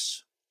said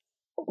yes.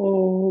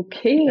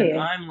 Okay. And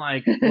I'm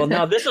like, well,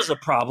 now this is a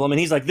problem. And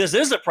he's like, this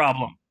is a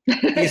problem.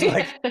 He's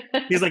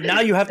like,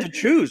 now you have to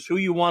choose who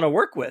you want to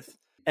work with.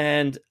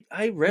 And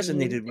I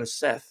resonated with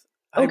Seth.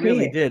 I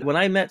really did. When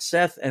I met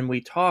Seth and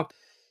we talked,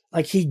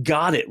 like he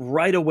got it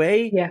right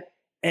away. Yeah.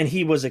 And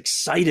he was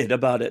excited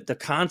about it, the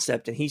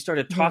concept. And he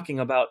started talking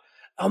about,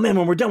 oh man,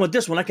 when we're done with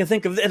this one, I can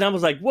think of it. And I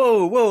was like,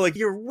 whoa, like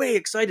you're way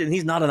excited. And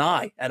he's not an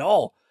I at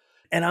all.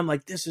 And I'm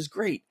like, this is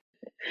great.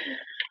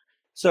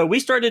 So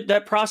we started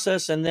that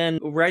process and then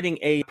writing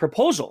a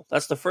proposal.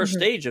 That's the first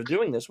stage of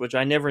doing this, which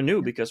I never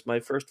knew because my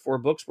first 4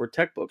 books were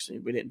tech books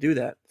and we didn't do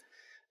that.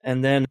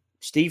 And then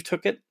Steve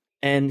took it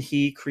and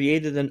he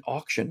created an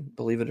auction,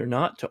 believe it or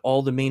not, to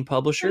all the main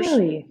publishers.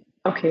 Really?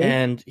 Okay.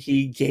 And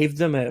he gave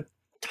them a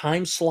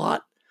time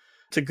slot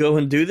to go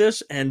and do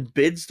this, and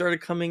bids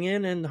started coming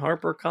in and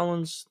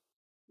HarperCollins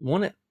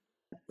won it.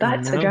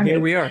 That's a journey.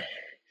 Here we are.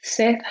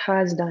 Seth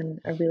has done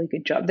a really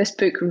good job. This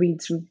book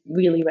reads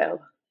really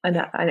well. And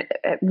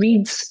it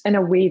reads in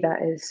a way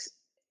that is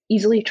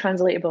easily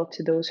translatable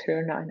to those who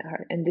are not in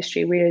our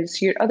industry.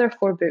 Whereas your other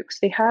 4 books,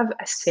 they have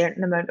a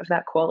certain amount of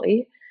that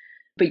quality,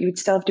 but you would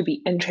still have to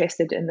be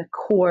interested in the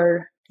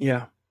core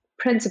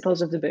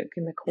principles of the book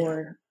and the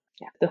core,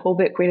 the whole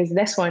book. Whereas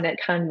this one, it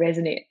can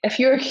resonate. If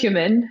you're a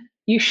human,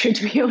 you should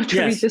be able to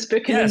read this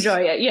book and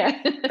enjoy it. Yeah.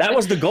 That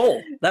was the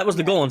goal. That was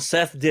the goal. And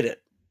Seth did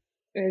it.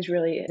 It was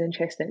really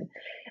interesting.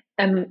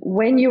 And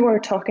when you were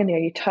talking there,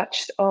 you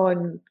touched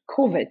on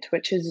COVID,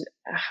 which is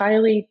a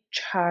highly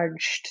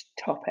charged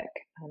topic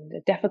and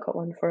a difficult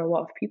one for a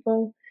lot of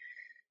people,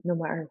 no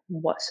matter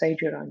what side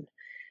you're on.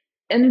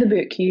 In the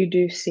book, you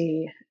do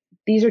say,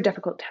 these are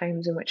difficult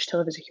times in which to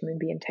live as a human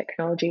being.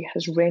 Technology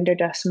has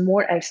rendered us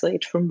more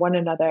isolated from one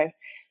another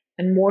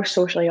and more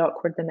socially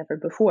awkward than ever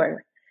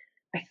before.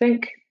 I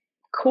think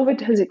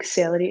COVID has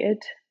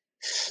accelerated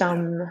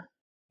some,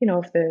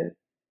 of the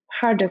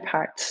harder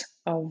parts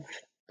of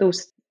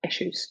those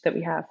issues that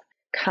we have.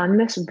 Can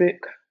this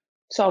book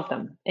solve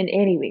them in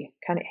any way?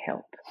 Can it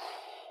help?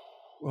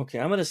 Okay,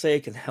 I'm going to say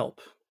it can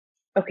help.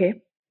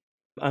 Okay.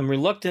 I'm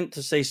reluctant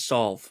to say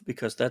solve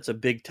because that's a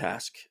big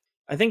task.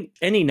 I think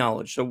any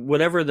knowledge, so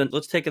whatever,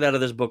 let's take it out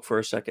of this book for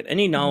a second.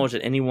 Any knowledge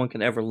that anyone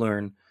can ever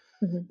learn,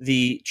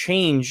 the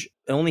change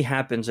only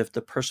happens if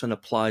the person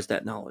applies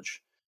that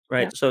knowledge,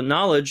 right? Yeah. So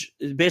knowledge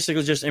is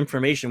basically just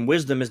information.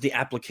 Wisdom is the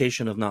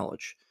application of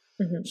knowledge.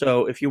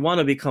 So if you want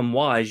to become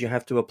wise, you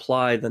have to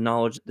apply the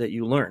knowledge that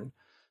you learn.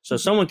 So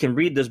someone can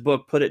read this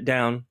book, put it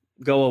down,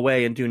 go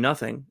away and do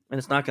nothing, and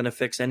it's not going to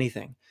fix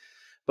anything.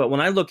 But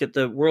when I look at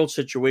the world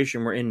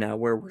situation we're in now,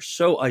 where we're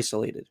so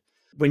isolated,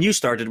 when you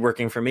started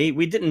working for me,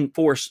 we didn't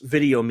force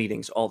video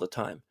meetings all the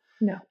time.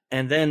 No.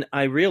 And then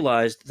I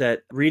realized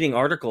that reading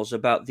articles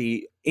about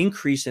the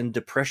increase in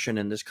depression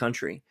in this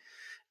country,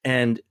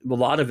 and a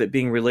lot of it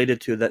being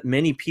related to that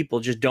many people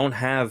just don't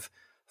have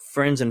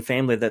friends and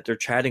family that they're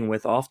chatting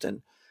with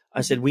often.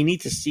 I said, we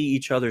need to see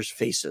each other's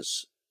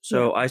faces.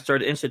 So I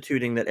started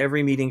instituting that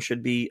every meeting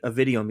should be a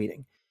video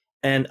meeting.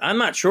 And I'm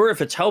not sure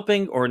if it's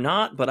helping or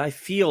not, but I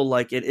feel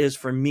like it is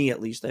for me,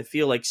 at least. I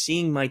feel like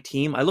seeing my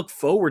team, I look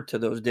forward to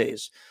those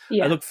days.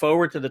 I look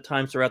forward to the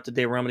times throughout the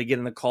day where I'm going to get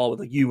in the call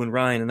with like you and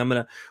Ryan,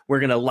 and we're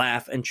going to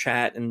laugh and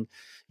chat and,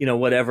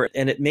 whatever.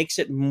 And it makes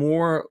it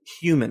more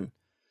human.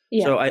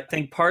 So I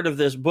think part of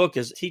this book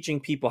is teaching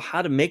people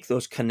how to make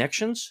those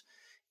connections,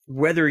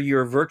 whether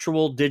you're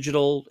virtual,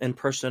 digital, in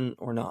person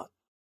or not.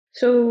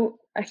 So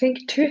I think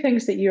 2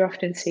 things that you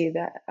often say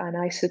that, and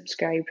I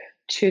subscribe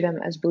to them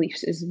as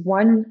beliefs, is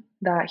 1,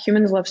 that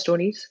humans love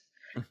stories,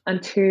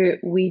 and 2,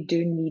 we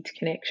do need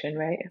connection,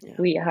 right? Yeah.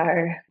 We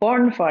are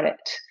born for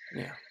it.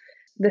 Yeah.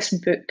 This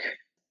book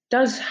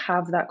does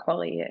have that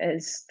quality. It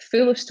is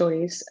full of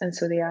stories, and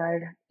so they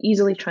are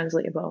easily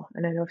translatable.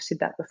 And I know I've said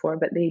that before,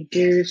 but they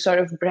do sort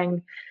of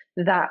bring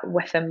that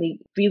with them. They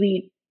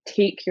really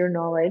take your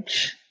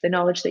knowledge, the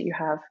knowledge that you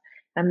have,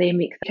 and they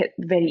make it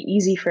very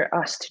easy for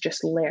us to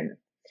just learn.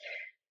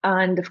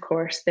 And of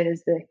course, there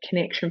is the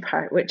connection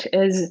part, which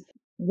is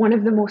one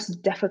of the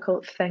most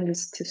difficult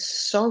things to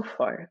solve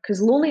for,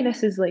 because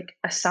loneliness is like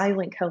a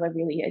silent killer,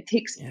 really. It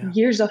takes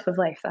years off of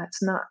life.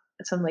 That's not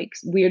some like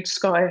weird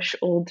Scottish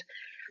old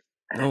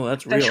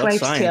that's real. That's wife's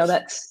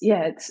science.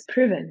 tale. It's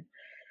proven.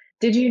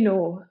 Did you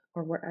know,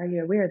 or are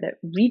you aware, that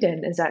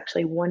reading is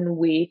actually one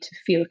way to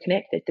feel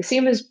connected? The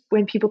same as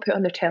when people put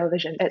on their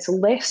television. It's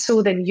less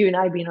so than you and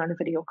I being on a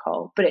video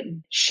call, but it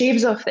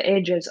shaves off the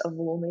edges of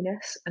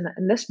loneliness. And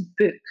this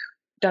book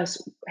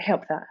does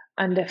help that.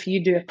 And if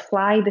you do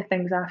apply the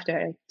things after,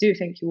 I do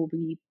think you will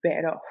be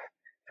better off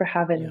for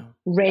having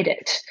read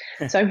it.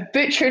 So I've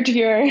butchered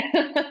your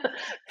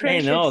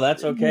Hey, no,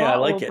 that's okay.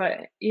 model, I like it. But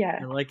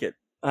I like it.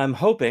 I'm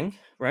hoping,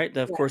 right?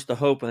 Of course, the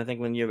hope, and I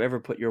think when you've ever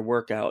put your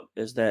work out,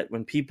 is that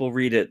when people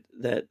read it,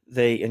 that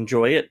they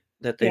enjoy it,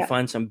 that they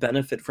find some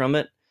benefit from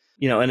it.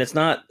 And it's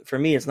not, for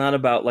me, it's not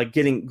about like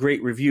getting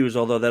great reviews,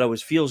 although that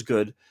always feels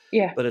good.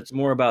 Yeah. But it's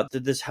more about,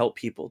 did this help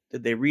people?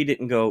 Did they read it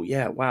and go,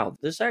 yeah, wow,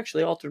 this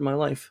actually altered my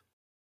life?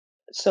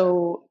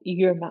 So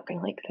you're not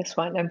going to like this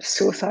one. I'm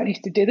so sorry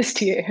to do this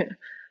to you.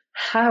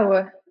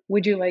 How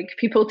would you like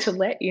people to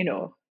let you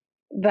know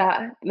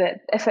that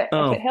if it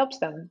Oh, helps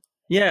them?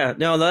 yeah,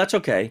 no, that's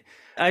okay.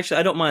 Actually,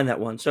 I don't mind that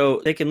one.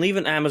 So they can leave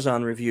an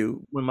Amazon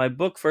review. When my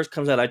book first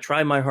comes out, I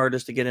try my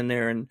hardest to get in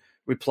there and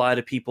reply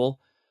to people.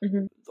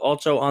 Hmm.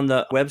 Also on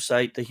the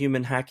website,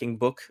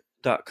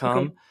 thehumanhackingbook.com,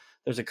 Okay.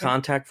 there's a Yeah.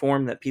 contact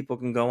form that people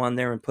can go on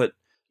there and put,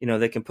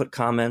 they can put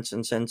comments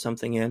and send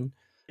something in.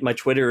 My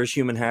Twitter is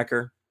human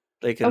hacker.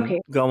 They can Okay.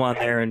 go on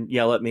there and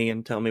yell at me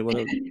and tell me what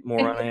a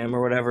moron I am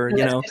or whatever,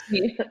 That's just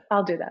me.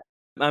 I'll do that.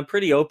 I'm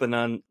pretty open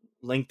on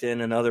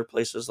LinkedIn and other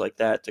places like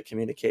that to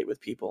communicate with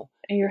people.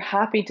 And you're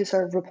happy to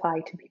sort of reply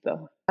to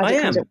people as I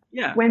it comes up am.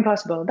 Yeah. when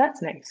possible.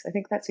 That's nice. I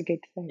think that's a good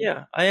thing.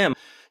 Yeah, I am.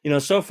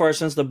 So far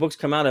since the book's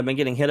come out, I've been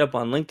getting hit up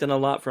on LinkedIn a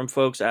lot from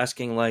folks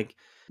asking like,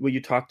 will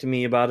you talk to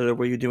me about it, or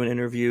will you do an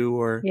interview?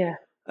 Or Yeah.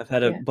 I've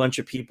had a Yeah. bunch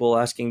of people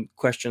asking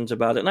questions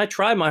about it. And I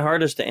try my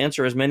hardest to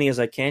answer as many as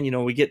I can.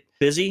 We get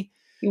busy.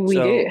 We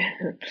do.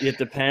 So it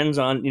depends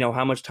on,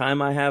 how much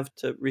time I have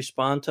to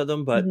respond to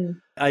them. But Hmm.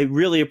 I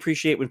really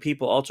appreciate when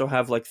people also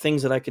have like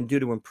things that I can do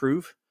to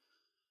improve.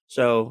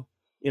 So,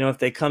 if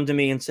they come to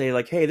me and say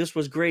like, hey, this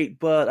was great,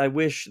 but I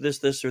wish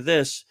this, or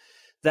this,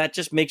 that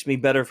just makes me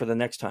better for the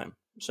next time.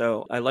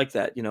 So I like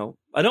that.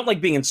 I don't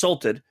like being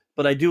insulted,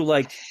 but I do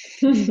like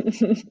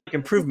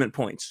improvement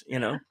points.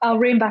 I'll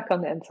rein back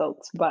on the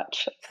insults,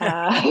 but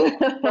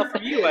Well,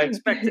 from you, I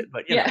expect it,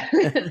 but yeah.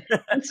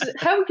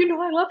 How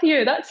I love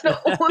you? That's the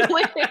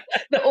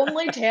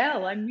only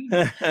tell. I mean,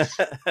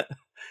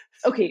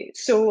 okay.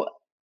 So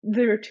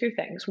there are two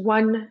things.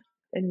 One,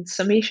 in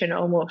summation,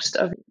 almost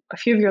of a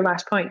few of your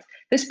last points.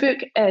 This book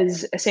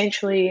is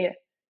essentially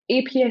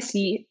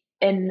APSC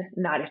in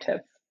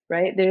narrative,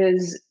 right?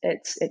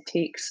 It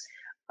takes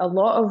a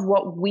lot of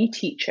what we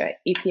teach at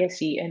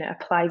APSC and it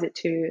applies it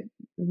to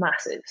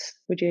masses.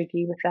 Would you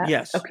agree with that?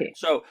 Yes. Okay.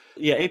 So,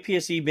 yeah,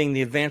 APSE being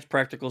the Advanced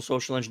Practical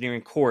Social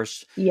Engineering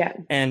course. Yeah.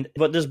 And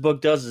what this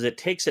book does is it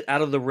takes it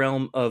out of the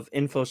realm of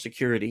info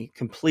security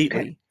completely.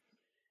 Okay.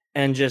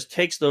 And just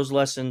takes those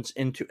lessons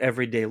into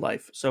everyday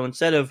life. So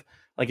instead of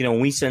like, when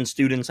we send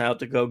students out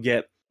to go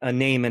get a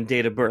name and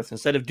date of birth,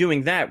 instead of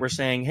doing that, we're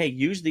saying, hey,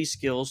 use these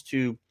skills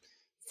to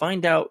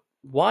find out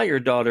why your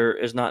daughter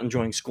is not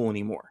enjoying school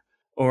anymore,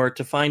 or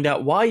to find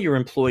out why your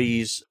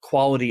employee's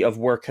quality of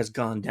work has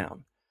gone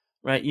down,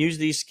 right? Use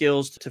these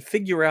skills to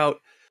figure out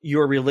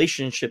your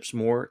relationships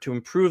more, to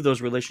improve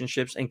those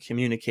relationships and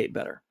communicate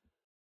better.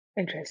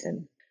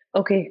 Interesting.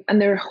 Okay, and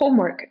there are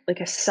homework,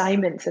 like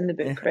assignments in the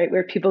book, right,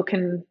 where people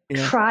can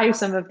try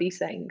some of these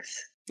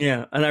things.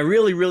 Yeah, and I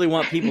really, really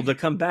want people to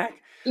come back.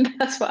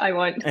 That's what I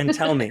want. And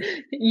tell me.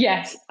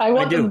 Yes, I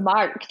want them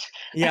marked.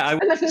 Yeah, I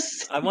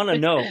want to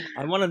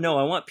know.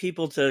 I want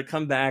people to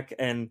come back,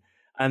 and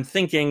I'm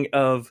thinking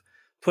of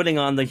putting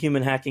on the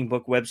Human Hacking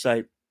Book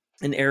website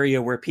an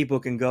area where people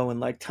can go and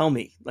like tell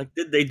me, like,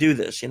 did they do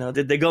this?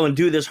 Did they go and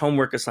do this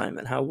homework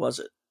assignment? How was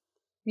it?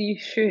 You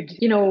should.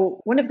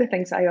 One of the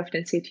things I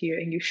often say to you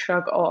and you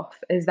shrug off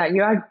is that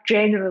you are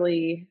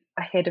generally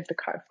ahead of the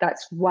curve.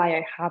 That's why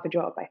I have a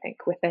job, I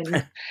think,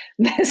 within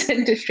this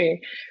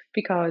industry,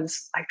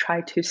 because I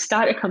try to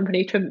start a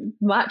company to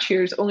match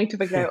yours only to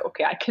figure out,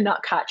 okay, I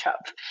cannot catch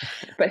up.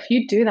 But if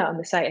you do that on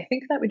the site, I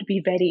think that would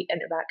be very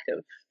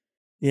interactive.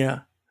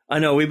 Yeah, I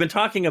know. We've been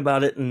talking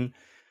about it and,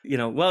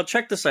 well,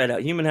 check the site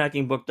out,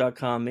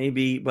 humanhackingbook.com.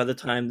 Maybe by the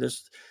time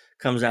this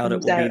comes out,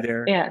 it will be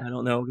there. Yeah. I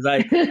don't know.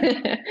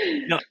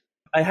 Because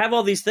I have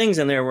all these things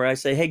in there where I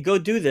say, hey, go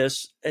do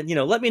this. And,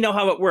 let me know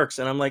how it works.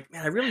 And I'm like,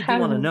 man, I really do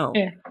want to know.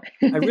 Yeah.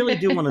 I really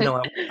do want to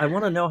know. I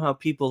want to know how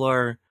people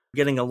are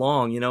getting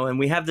along, and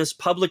we have this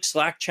public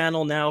Slack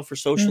channel now for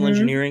social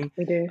engineering.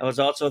 We do. I was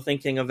also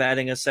thinking of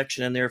adding a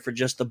section in there for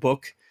just the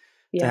book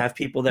to have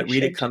people that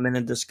read it come in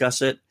and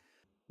discuss it.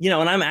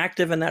 And I'm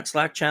active in that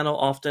Slack channel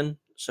often.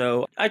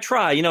 So I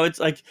try, it's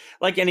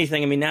like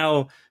anything. I mean,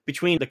 now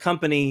between the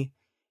company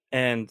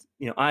and,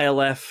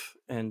 ILF,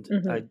 and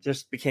I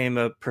just became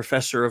a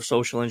professor of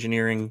social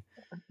engineering.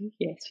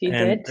 Yes, you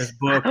and did. This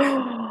book,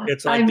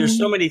 it's like there's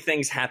so many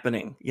things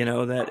happening,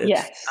 that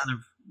it's kind of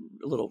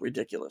a little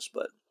ridiculous,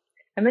 but.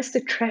 I missed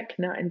a trick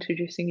not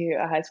introducing you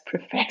as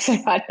Professor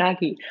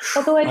Hadnagy.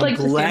 Although I'd like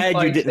to say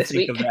glad you didn't this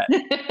think week. of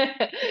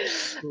that.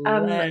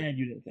 Glad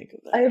you didn't think of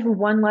that. I have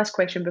one last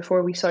question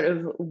before we sort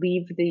of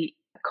leave the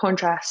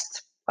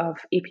contrast of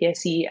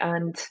APSE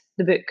and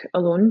the book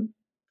alone.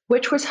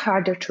 Which was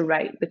harder to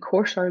write, the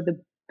course or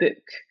the book?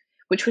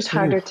 Which was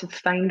harder to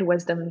find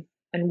wisdom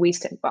and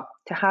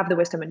to have the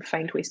wisdom and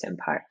find ways to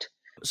impart?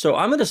 So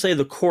I'm going to say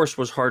the course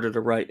was harder to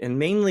write, and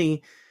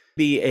mainly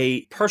be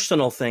a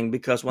personal thing,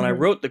 because when I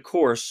wrote the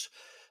course,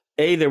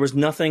 there was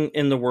nothing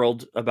in the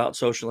world about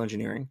social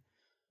engineering.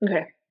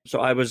 Okay.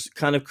 So I was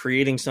kind of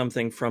creating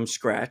something from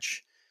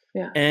scratch.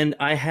 Yeah. And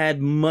I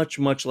had much,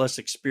 much less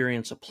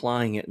experience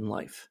applying it in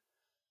life.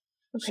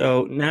 Okay.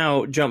 So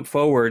now jump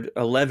forward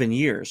 11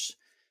 years.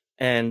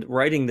 And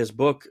writing this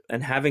book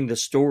and having the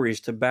stories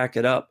to back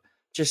it up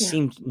just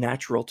seemed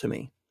natural to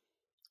me.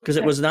 Because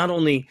it was not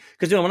only,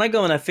 because when I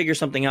go and I figure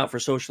something out for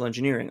social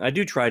engineering, I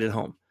do try it at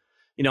home.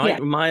 You know,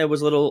 Maya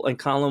was little and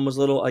Colin was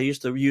little. I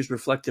used to use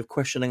reflective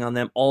questioning on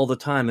them all the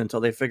time until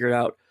they figured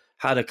out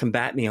how to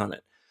combat me on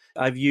it.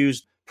 I've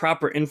used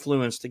proper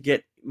influence to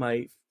get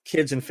my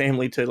kids and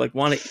family to like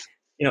want to,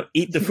 you know,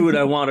 eat the food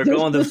I want or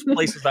go on those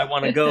places I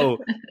want to go.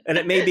 And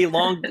it may be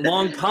long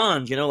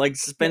cons, you know, like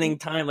spending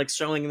time, like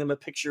showing them a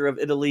picture of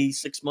Italy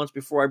 6 months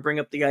before I bring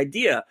up the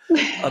idea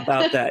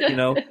about that, you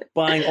know,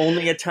 buying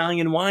only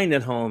Italian wine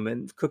at home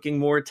and cooking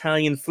more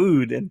Italian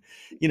food and,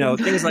 you know,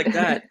 things like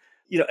that.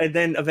 You know, and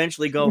then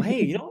eventually go,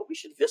 hey, you know what, we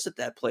should visit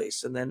that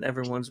place. And then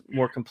everyone's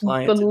more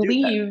compliant to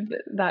do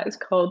that. That is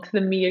called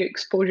the mere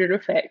exposure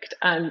effect.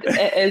 And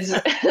it is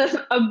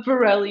a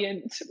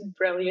brilliant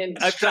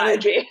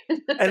strategy.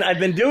 And I've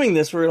been doing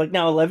this for like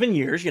now 11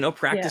 years, you know,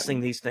 practicing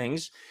these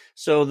things.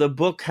 So the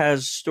book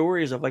has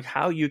stories of like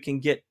how you can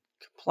get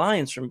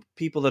compliance from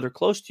people that are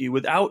close to you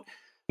without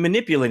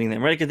manipulating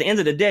them, right? Because at the end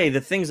of the day, the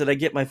things that I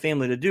get my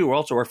family to do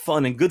also are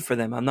fun and good for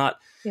them. I'm not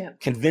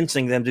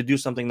convincing them to do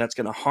something that's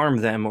going to harm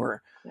them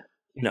or,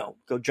 you know,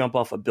 go jump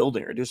off a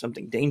building or do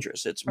something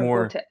dangerous. It's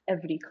more go to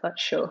every Clutch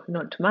show,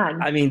 not to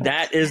man. I mean,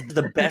 that is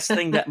the best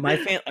thing that my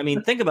family, I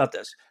mean, think about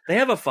this. They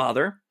have a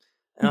father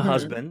and a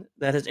husband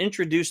that has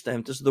introduced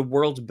them to the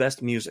world's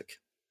best music.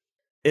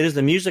 It is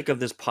the music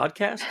of this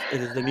podcast. It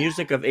is the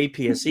music of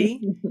APSE.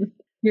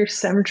 Your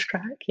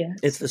soundtrack, yes.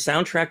 It's the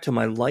soundtrack to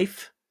my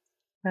life.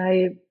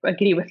 I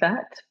agree with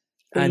that.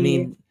 I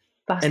mean,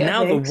 and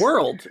now the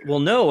world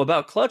will know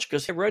about Clutch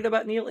because I write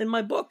about Neil in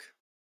my book.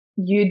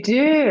 You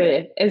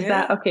do? Is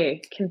that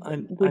okay? I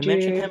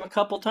mentioned him a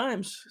couple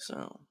times.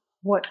 So,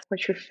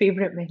 what's your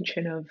favorite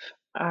mention of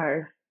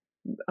our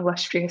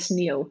illustrious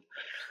Neil?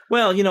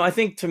 Well, you know, I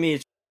think to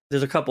me,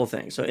 there's a couple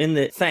things. So in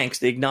the thanks,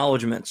 the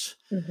acknowledgements,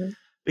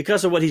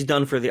 because of what he's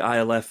done for the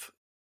ILF,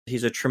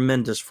 he's a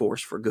tremendous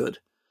force for good.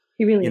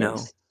 He really is. Know?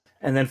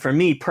 And then for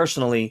me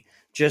personally,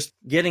 just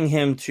getting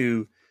him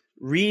to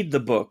read the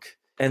book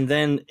and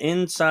then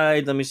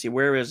inside, let me see,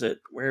 where is it?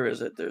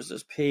 There's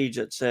this page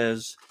that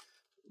says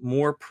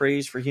more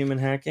praise for human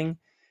hacking.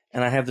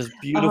 And I have this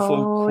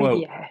beautiful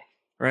quote,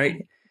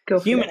 right?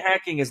 Human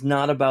hacking is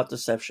not about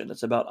deception.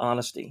 It's about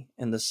honesty.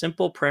 And the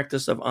simple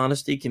practice of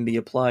honesty can be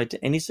applied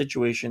to any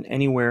situation,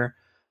 anywhere,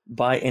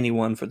 by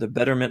anyone for the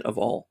betterment of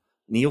all.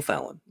 Neil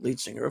Fallon, lead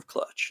singer of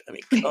Clutch. I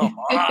mean, come on.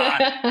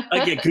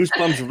 I get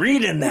goosebumps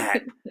reading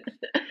that.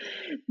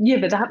 Yeah,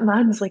 but that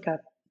man's like a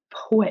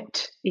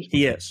poet.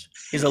 He is.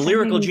 He's a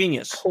lyrical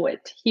genius.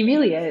 Poet. He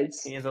really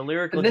is. He is a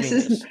lyrical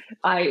genius.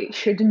 I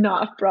should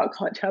not have brought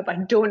Clutch up. I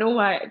don't know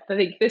why. I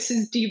think this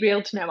is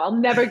derailed now. I'll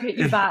never get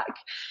you back.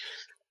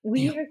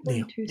 We are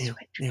going to switch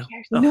gears.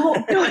 No,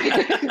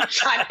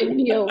 chanting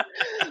Neil.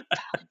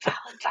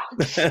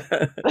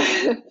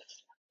 Fallon.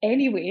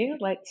 Anyway,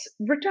 let's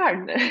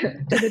return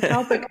to the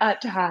topic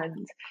at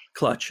hand.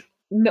 Clutch.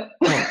 No.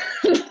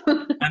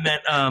 I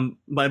meant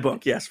my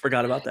book. Yes,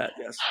 forgot about that.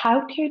 Yes.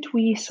 How could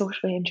we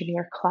socially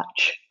engineer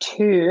Clutch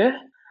to,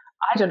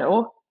 I don't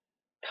know,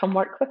 come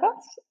work with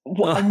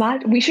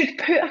us? We should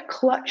put a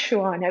Clutch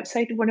show on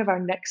outside one of our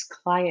next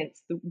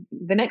clients.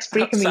 The next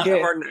break we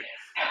do,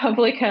 have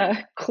like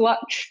a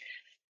Clutch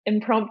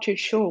impromptu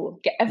show.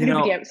 Get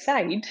everybody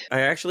outside.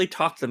 I actually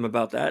talked to them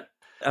about that.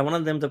 I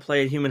wanted them to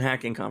play a human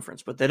hacking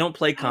conference, but they don't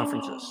play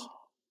conferences.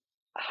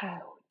 How?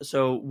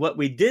 So what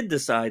we did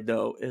decide,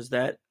 though, is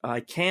that I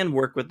can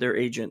work with their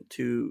agent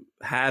to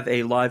have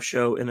a live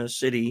show in a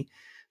city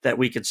that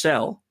we could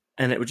sell,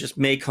 and it would just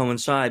may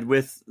coincide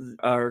with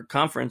our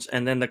conference,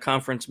 and then the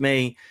conference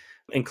may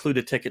include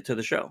a ticket to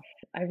the show.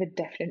 I have a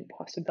different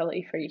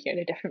possibility for you here,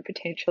 a different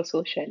potential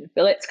solution.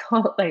 But let's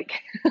call it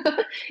like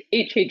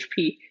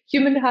HHP,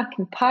 Human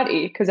Hacking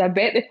Party, because I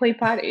bet they play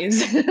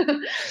parties.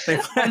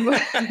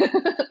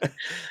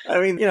 I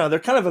mean, you know, they're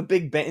kind of a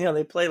big band. You know,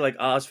 they play like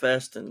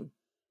Ozfest and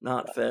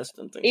Knotfest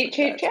and things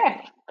HHF, like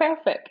that.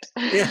 Perfect.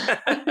 Yeah.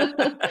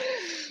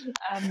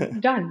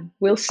 Done.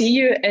 We'll see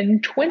you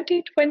in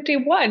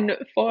 2021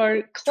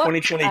 for Clutch.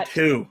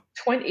 2022.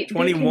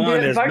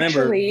 2021 is,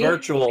 remember,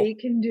 virtual. They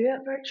can do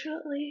it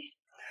virtually.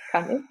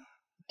 Can they?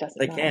 Doesn't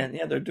they matter. can.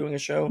 Yeah, they're doing a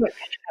show.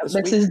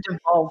 This is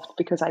devolved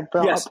because I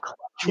brought up Clutch.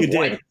 You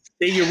did.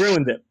 You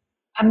ruined it.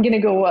 I'm going to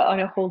go on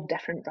a whole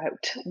different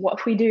route. What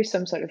if we do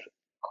some sort of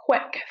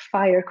quick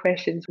fire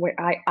questions where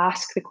I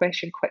ask the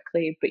question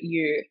quickly, but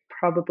you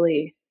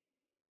probably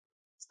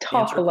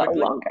talk a little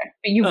longer,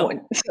 but you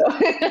won't. So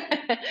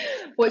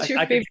what's your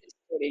favorite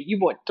story? You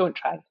won't. Don't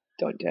try.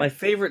 Don't do it. My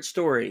favorite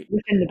story.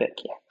 Within the book,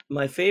 yeah.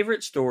 My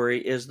favorite story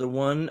is the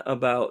one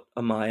about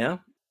Amaya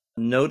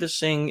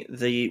noticing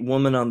the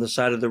woman on the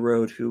side of the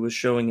road who was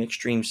showing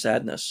extreme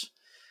sadness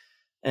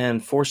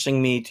and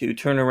forcing me to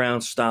turn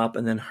around, stop,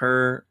 and then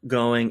her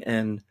going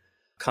and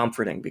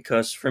comforting.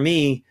 Because for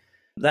me,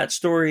 that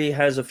story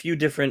has a few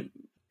different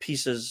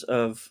pieces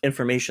of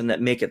information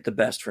that make it the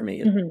best for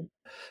me. Mm-hmm.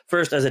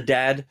 First, as a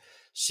dad,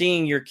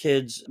 seeing your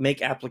kids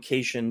make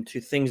application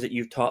to things that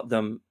you've taught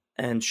them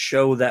and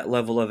show that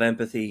level of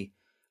empathy,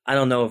 I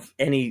don't know if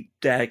any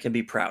dad can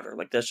be prouder.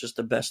 Like, that's just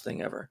the best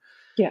thing ever.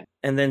 Yeah.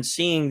 And then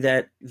seeing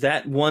that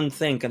one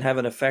thing can have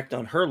an effect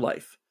on her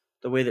life,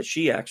 the way that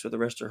she acts for the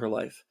rest of her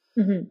life.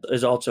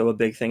 is also a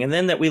big thing. And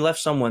then that we left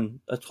someone,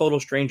 a total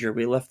stranger,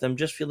 we left them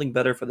just feeling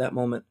better for that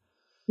moment.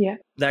 Yeah.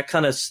 That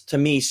kind of, to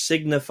me,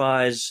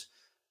 signifies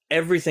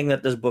everything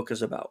that this book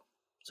is about.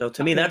 So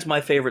to me, that's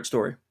my favorite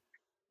story.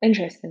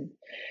 Interesting.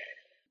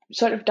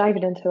 Sort of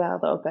diving into that a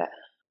little bit.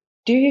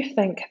 Do you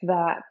think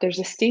that there's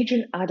a stage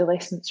in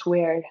adolescence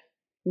where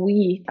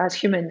we as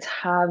humans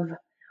have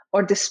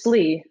or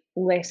display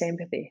less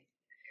empathy?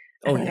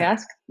 Oh, and yeah. I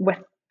ask with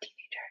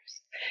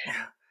teenagers.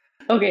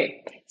 Yeah.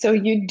 Okay, so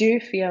you do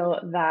feel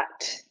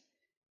that,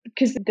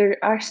 because there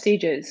are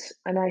stages,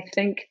 and I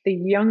think the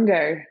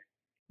younger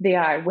they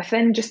are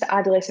within just the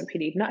adolescent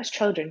period, not as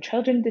children.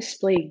 Children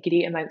display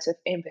great amounts of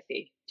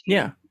empathy.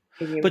 Yeah.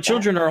 But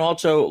children are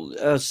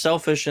also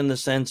selfish in the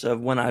sense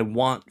of when I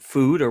want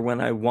food or when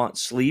I want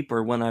sleep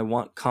or when I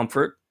want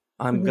comfort,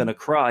 I'm going to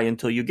cry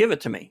until you give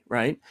it to me,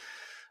 right?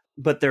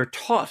 But they're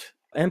taught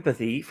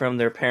empathy from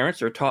their parents.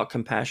 They're taught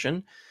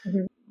compassion.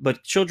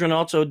 But children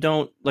also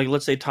don't, like,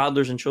 let's say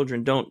toddlers and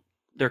children don't,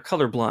 they're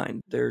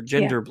colorblind. They're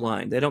gender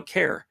blind. They don't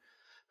care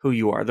who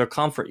you are. They'll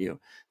comfort you.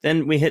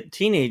 Then we hit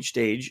teenage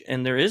stage,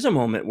 and there is a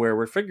moment where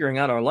we're figuring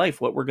out our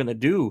life, what we're going to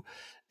do.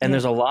 And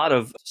there's a lot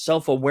of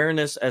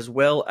self-awareness as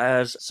well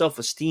as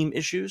self-esteem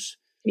issues.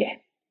 Yeah.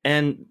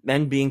 And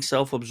being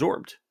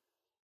self-absorbed,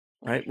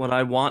 right? What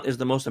I want is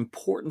the most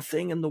important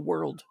thing in the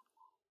world.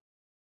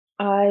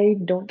 I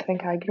don't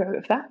think I agree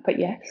with that, but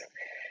yes.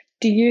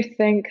 Do you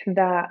think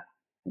that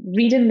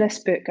reading this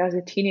book as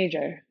a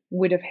teenager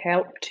would have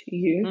helped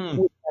you,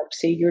 would help,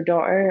 say, your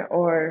daughter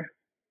or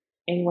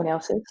anyone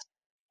else's?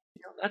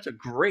 That's a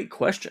great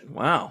question.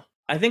 Wow.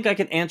 I think I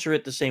can answer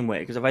it the same way,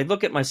 because if I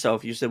look at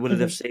myself, you said, would it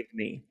have saved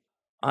me?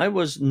 I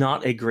was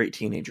not a great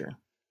teenager.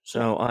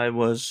 So I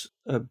was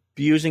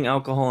abusing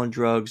alcohol and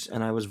drugs,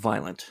 and I was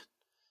violent.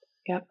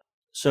 Yep.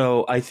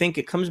 So I think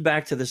it comes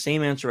back to the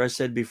same answer I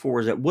said before,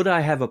 is that would I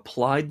have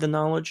applied the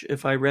knowledge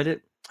if I read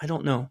it? I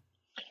don't know.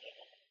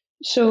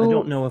 So I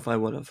don't know if I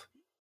would have.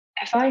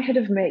 If I had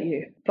have met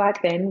you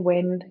back then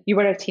when you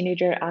were a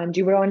teenager and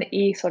you were on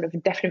a sort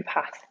of different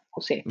path,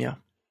 we'll say. Yeah.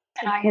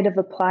 And I had have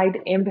applied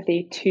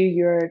empathy to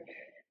your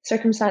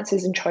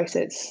circumstances and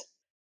choices,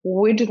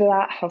 would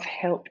that have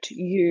helped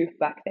you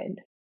back then?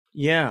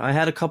 Yeah, I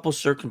had a couple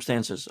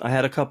circumstances. I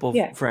had a couple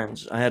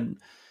friends. I had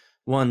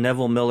one,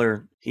 Neville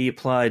Miller. He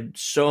applied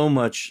so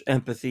much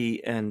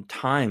empathy and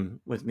time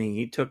with me.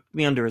 He took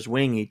me under his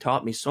wing. He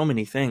taught me so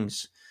many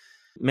things.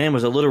 Man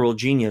was a literal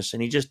genius,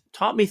 and he just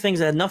taught me things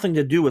that had nothing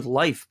to do with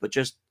life, but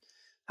just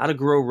how to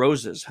grow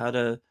roses, how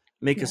to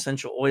make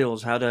essential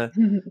oils, how to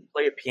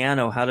play a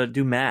piano, how to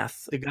do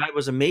math. The guy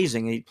was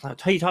amazing. He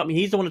taught me.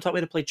 He's the one who taught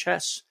me to play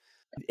chess.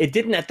 It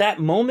didn't at that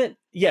moment.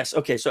 Yes.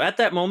 Okay. So at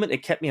that moment,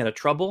 it kept me out of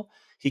trouble.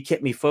 He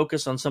kept me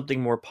focused on something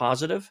more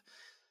positive.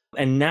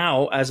 And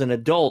now as an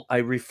adult, I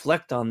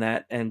reflect on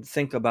that and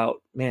think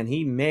about, man,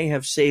 he may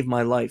have saved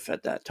my life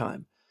at that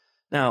time.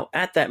 Now,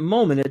 at that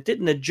moment, it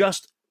didn't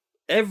adjust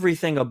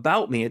everything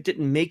about me. It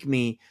didn't make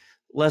me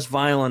less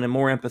violent and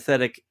more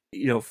empathetic,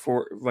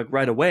 for like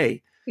right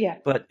away. Yeah.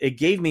 But it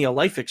gave me a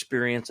life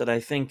experience that I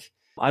think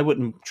I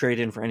wouldn't trade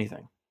in for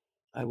anything.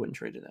 I wouldn't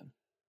trade it in.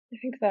 I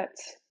think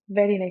that's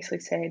very nicely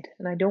said.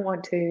 And I don't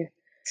want to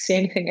say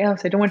anything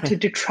else. I don't want to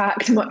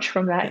detract much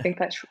from that. I think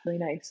that's really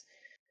nice.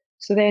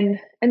 So then,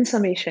 in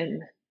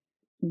summation,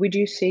 would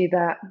you say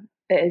that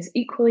it is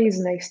equally as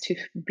nice to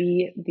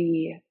be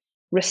the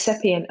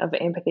recipient of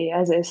empathy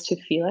as it is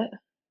to feel it?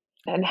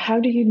 And how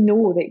do you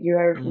know that you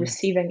are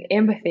receiving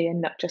empathy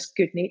and not just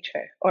good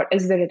nature? Or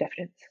is there a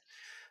difference?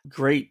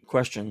 Great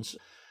questions.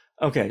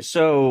 Okay,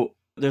 so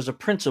there's a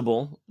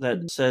principle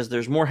that says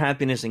there's more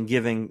happiness in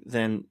giving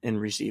than in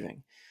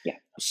receiving. Yeah.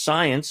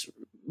 Science,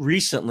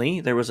 recently,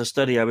 there was a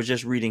study I was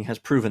just reading, has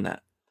proven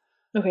that.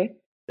 Okay.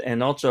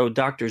 And also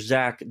Dr.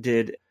 Zach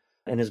did,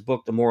 in his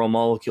book, The Moral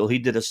Molecule, he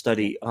did a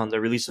study on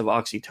the release of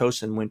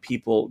oxytocin when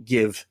people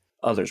give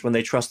others, when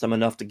they trust them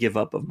enough to give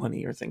up of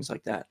money or things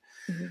like that.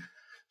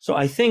 So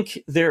I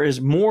think there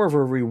is more of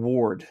a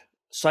reward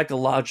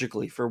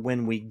psychologically for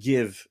when we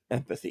give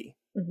empathy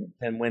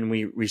than when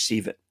we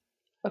receive it.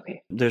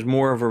 Okay. There's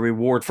more of a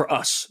reward for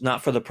us,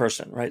 not for the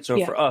person, right?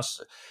 So for us,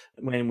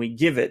 when we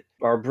give it,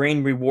 our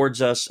brain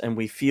rewards us and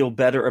we feel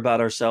better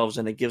about ourselves,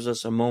 and it gives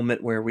us a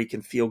moment where we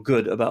can feel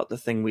good about the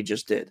thing we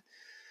just did.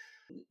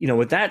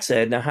 With that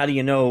said, now how do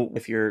you know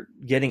if you're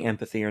getting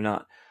empathy or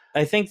not?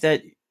 I think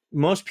that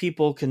most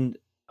people can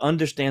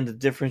understand the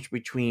difference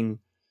between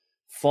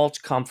false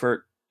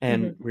comfort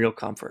and real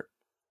comfort.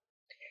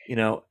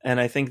 And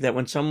I think that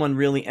when someone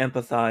really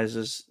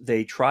empathizes,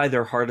 they try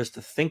their hardest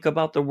to think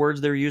about the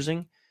words they're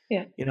using.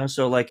 Yeah.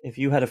 So like if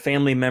you had a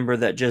family member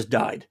that just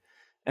died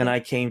and I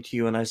came to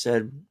you and I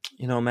said,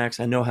 Max,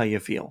 I know how you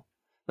feel.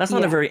 That's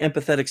not a very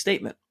empathetic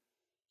statement.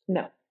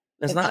 No.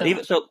 That's not.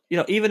 Even so,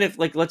 even if,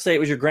 like, let's say it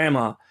was your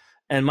grandma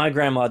and my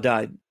grandma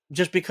died,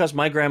 just because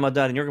my grandma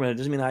died and your grandma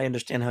doesn't mean I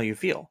understand how you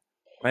feel,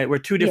 right? We're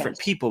two different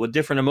people with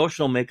different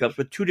emotional makeups,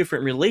 with two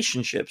different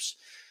relationships.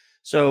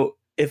 So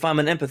if I'm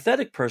an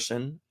empathetic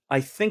person, I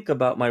think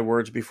about my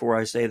words before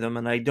I say them,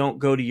 and I don't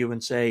go to you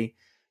and say,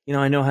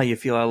 I know how you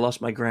feel. I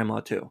lost my grandma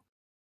too.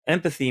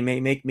 empathy may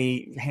make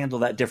me handle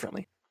that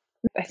differently.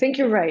 I think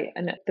you're right.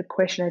 And the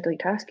question I'd like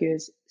to ask you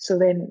is, so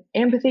then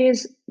empathy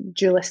is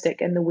dualistic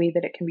in the way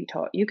that it can be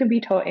taught. You can be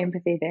taught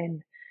empathy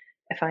then,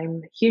 if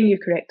I'm hearing you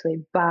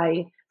correctly,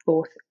 by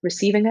both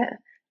receiving it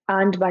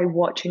and by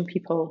watching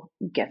people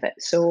give it.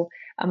 So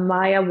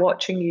Amaya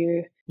watching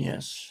you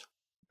Yes.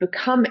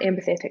 become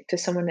empathetic to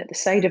someone at the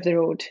side of the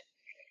road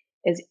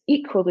is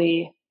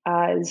equally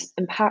as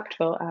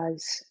impactful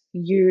as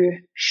you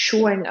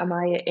showing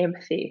Amaya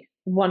empathy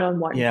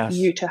one-on-one, Yes.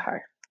 you to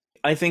her.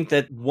 I think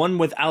that one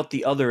without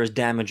the other is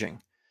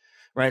damaging,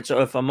 right?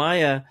 So if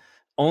Amaya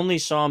only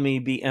saw me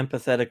be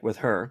empathetic with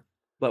her,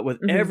 but with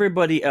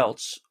everybody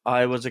else,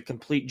 I was a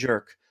complete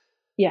jerk.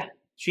 Yeah.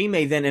 She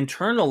may then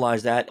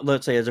internalize that,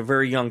 let's say as a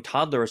very young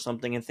toddler or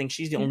something, and think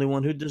she's the only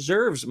one who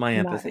deserves my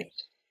empathy.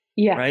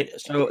 Yeah. Right.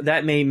 So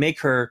that may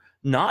make her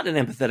not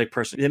an empathetic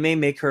person. It may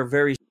make her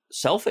very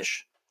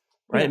selfish,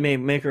 right? Yeah. It may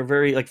make her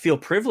very feel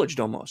privileged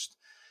almost.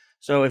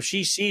 So if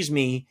she sees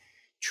me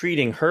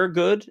treating her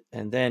good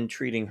and then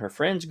treating her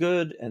friends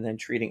good and then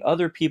treating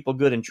other people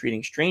good and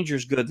treating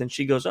strangers good, then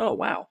she goes, oh,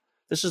 wow,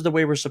 this is the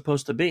way we're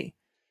supposed to be.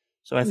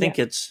 So I think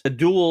it's a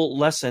dual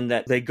lesson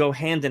that they go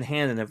hand in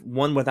hand, and if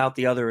one without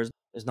the other is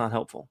not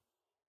helpful.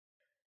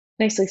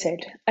 Nicely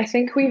said. I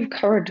think we've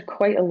covered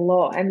quite a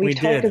lot, and we've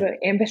talked about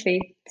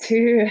empathy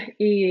to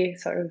a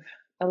sort of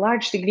a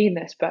large degree in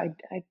this, but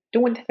I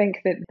don't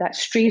think that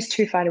strays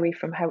too far away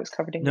from how it's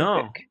covered in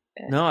your book.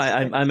 No,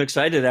 I'm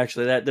excited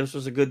actually that this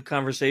was a good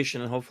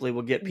conversation, and hopefully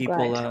we'll get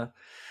people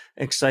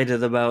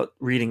excited about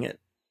reading it.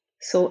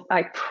 So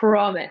I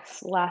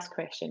promise, last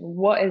question,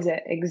 what is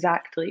it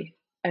exactly,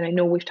 and I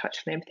know we've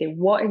touched on empathy,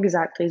 what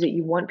exactly is it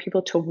you want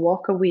people to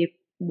walk away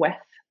with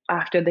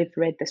after they've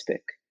read this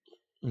book?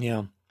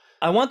 Yeah.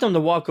 I want them to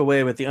walk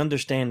away with the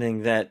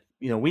understanding that,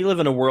 we live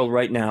in a world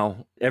right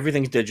now,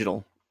 everything's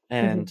digital,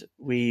 and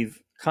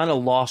we've kind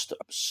of lost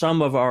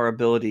some of our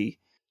ability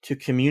to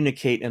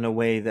communicate in a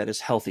way that is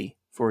healthy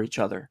for each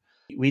other.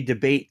 We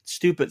debate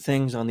stupid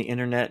things on the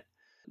internet.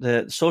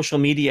 The social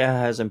media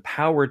has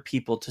empowered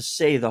people to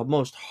say the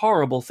most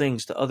horrible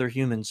things to other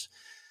humans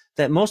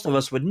that most of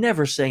us would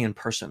never say in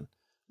person.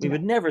 We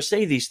would never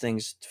say these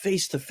things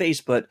face to face,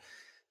 but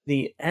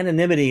the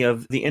anonymity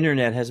of the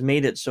internet has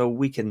made it so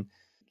we can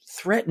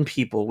threaten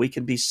people. We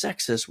could be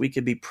sexist. We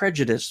could be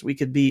prejudiced. We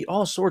could be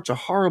all sorts of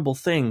horrible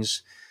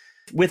things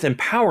with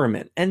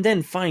empowerment, and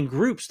then find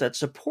groups that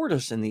support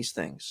us in these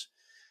things.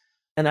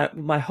 And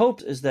my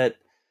hope is that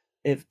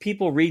if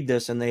people read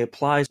this and they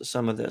apply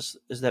some of this,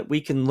 is that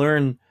we can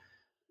learn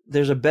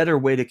there's a better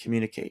way to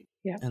communicate.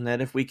 Yeah. And that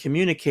if we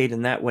communicate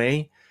in that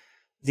way,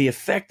 the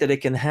effect that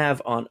it can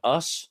have on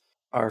us,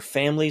 our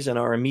families, and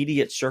our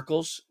immediate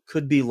circles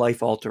could be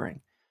life altering.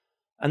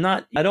 I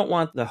don't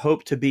want the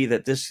hope to be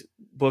that this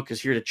book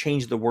is here to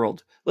change the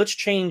world. Let's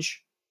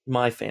change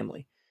my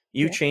family.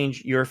 You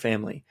change your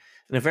family.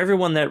 And if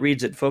everyone that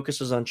reads it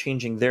focuses on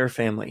changing their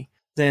family,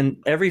 then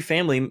every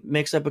family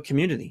makes up a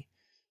community.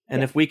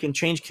 And if we can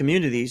change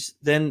communities,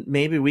 then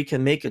maybe we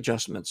can make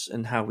adjustments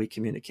in how we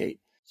communicate.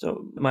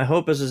 So my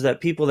hope is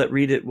that people that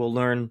read it will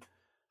learn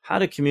how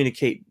to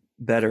communicate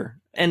better.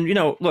 And,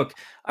 look,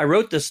 I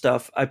wrote this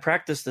stuff, I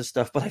practice this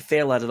stuff, but I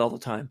fail at it all the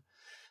time.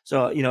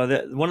 So,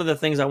 one of the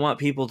things I want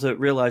people to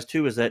realize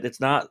too is that it's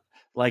not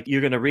like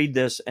you're going to read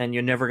this and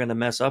you're never going to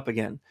mess up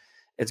again.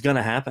 It's going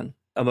to happen.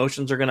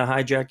 Emotions are going to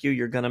hijack you.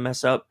 You're going to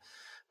mess up,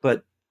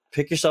 but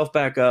pick yourself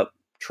back up,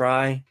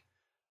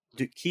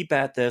 keep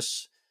at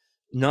this.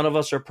 None of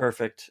us are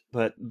perfect,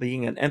 but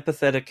being an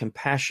empathetic,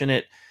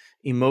 compassionate,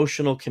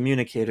 emotional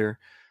communicator,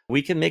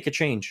 we can make a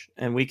change,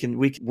 and we can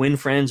win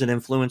friends and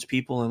influence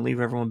people and leave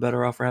everyone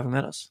better off for having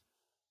met us.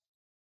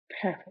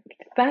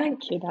 Perfect.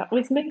 Thank you. That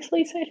was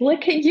nicely said.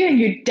 Look at you.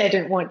 You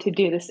didn't want to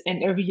do this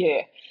interview.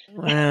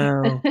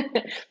 Wow.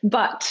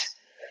 But,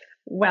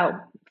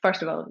 well,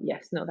 first of all,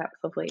 yes, no, that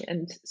was lovely.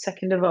 And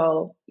second of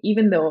all,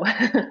 even though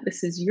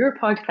this is your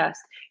podcast,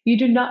 you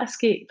do not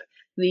escape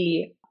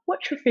the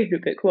what's your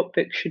favorite book? What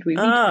book should we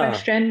read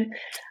question?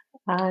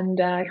 And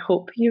I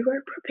hope you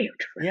are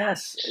prepared for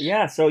that.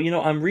 Yeah. So,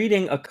 I'm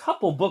reading a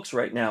couple books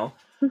right now.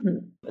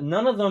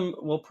 None of them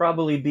will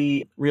probably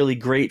be really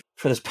great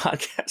for this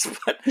podcast,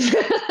 but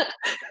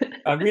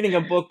I'm reading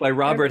a book by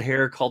Robert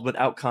Hare called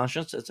Without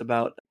Conscience. It's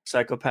about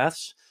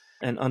psychopaths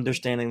and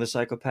understanding the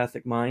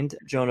psychopathic mind.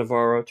 Joe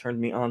Navarro turned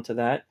me on to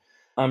that.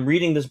 I'm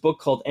reading this book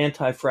called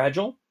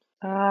Anti-Fragile.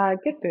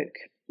 Good book.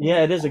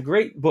 Yeah, it is a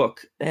great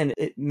book, and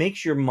it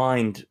makes your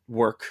mind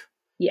work.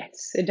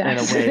 Yes, it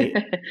does. In a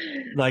way,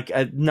 like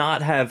I've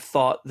not have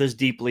thought this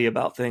deeply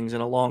about things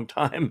in a long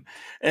time,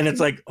 and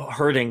it's like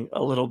hurting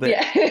a little bit.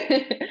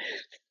 Yeah.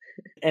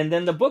 And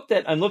then the book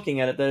that I'm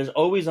looking at that is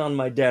always on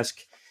my desk,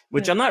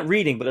 which I'm not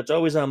reading, but it's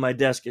always on my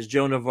desk, is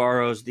Joe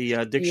Navarro's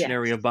The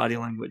Dictionary of Body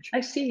Language. I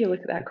see you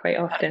look at that quite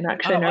often,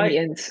 actually, in our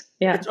meetings.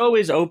 Yeah, it's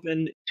always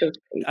open.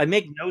 I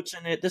make notes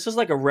in it. This is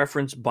like a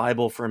reference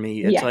Bible for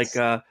me. It's like,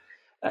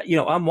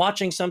 I'm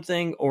watching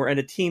something or at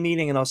a team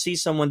meeting, and I'll see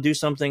someone do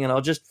something, and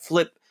I'll just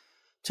flip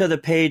to the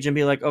page and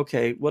be like,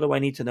 okay, what do I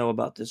need to know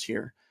about this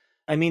here?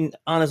 I mean,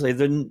 honestly,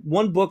 the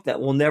one book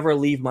that will never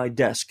leave my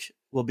desk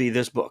will be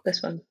this book.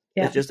 This one.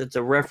 Yeah. It's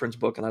a reference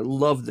book, and I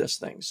love this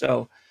thing.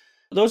 So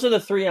those are the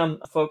three I'm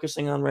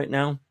focusing on right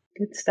now.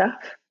 Good stuff.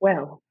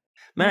 Well,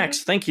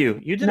 Max, thank you.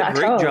 You did not a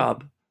great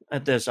job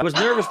at this. I was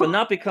nervous, but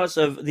not because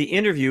of the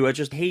interview. I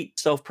just hate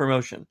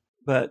self-promotion.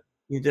 But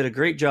you did a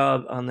great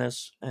job on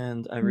this,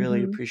 and I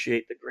really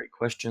appreciate the great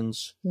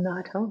questions.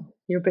 Not at all.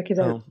 Your book is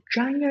out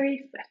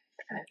January 5th.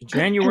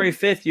 January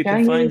 5th. You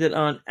can find it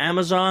on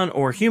Amazon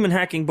or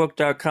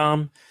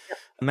humanhackingbook.com. Yep.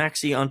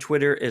 Maxie on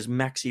Twitter is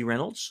Maxie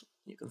Reynolds.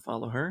 You can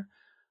follow her.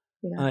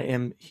 Yeah. I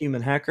am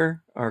Human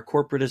Hacker. Our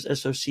corporate is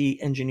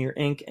SOC Engineer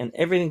Inc. And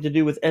everything to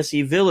do with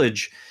SE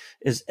Village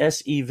is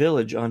SE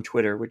Village on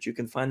Twitter, which you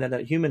can find that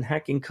at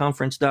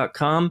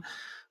humanhackingconference.com.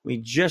 We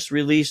just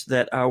released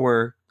that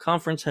our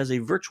conference has a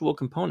virtual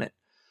component,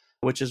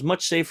 which is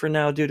much safer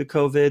now due to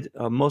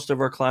COVID. Most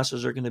of our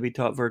classes are going to be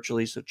taught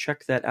virtually, so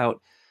check that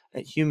out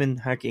at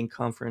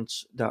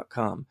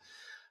humanhackingconference.com.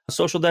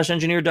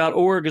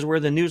 Social-engineer.org is where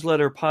the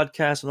newsletter,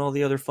 podcast, and all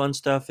the other fun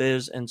stuff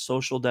is, and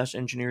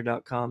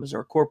social-engineer.com is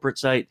our corporate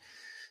site.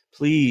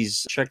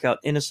 Please check out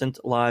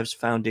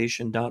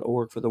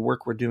innocentlivesfoundation.org for the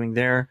work we're doing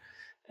there.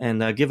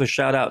 And give a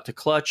shout out to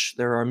Clutch.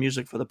 They're our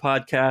music for the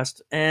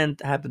podcast and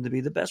happen to be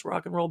the best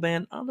rock and roll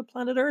band on the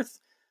planet Earth.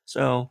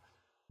 So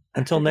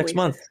until next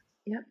month.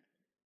 Yep.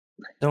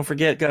 Don't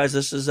forget, guys,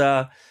 this is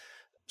a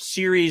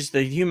series,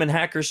 the Human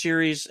Hacker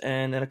series.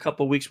 And in a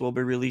couple of weeks, we'll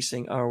be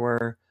releasing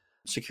our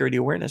security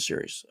awareness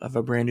series of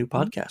a brand new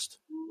podcast.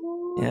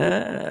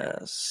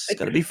 Yes. It's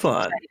going to be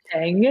fun.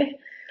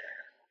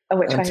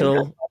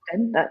 Until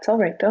that's all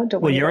right, though.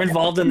 Well, you're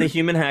involved in the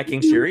Human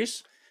Hacking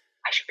series.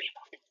 I should be involved.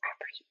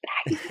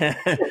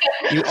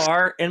 You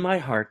are in my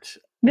heart.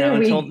 Now,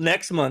 until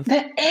next month.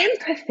 The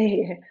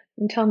empathy.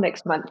 Until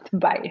next month.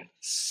 Bye.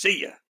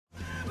 See ya.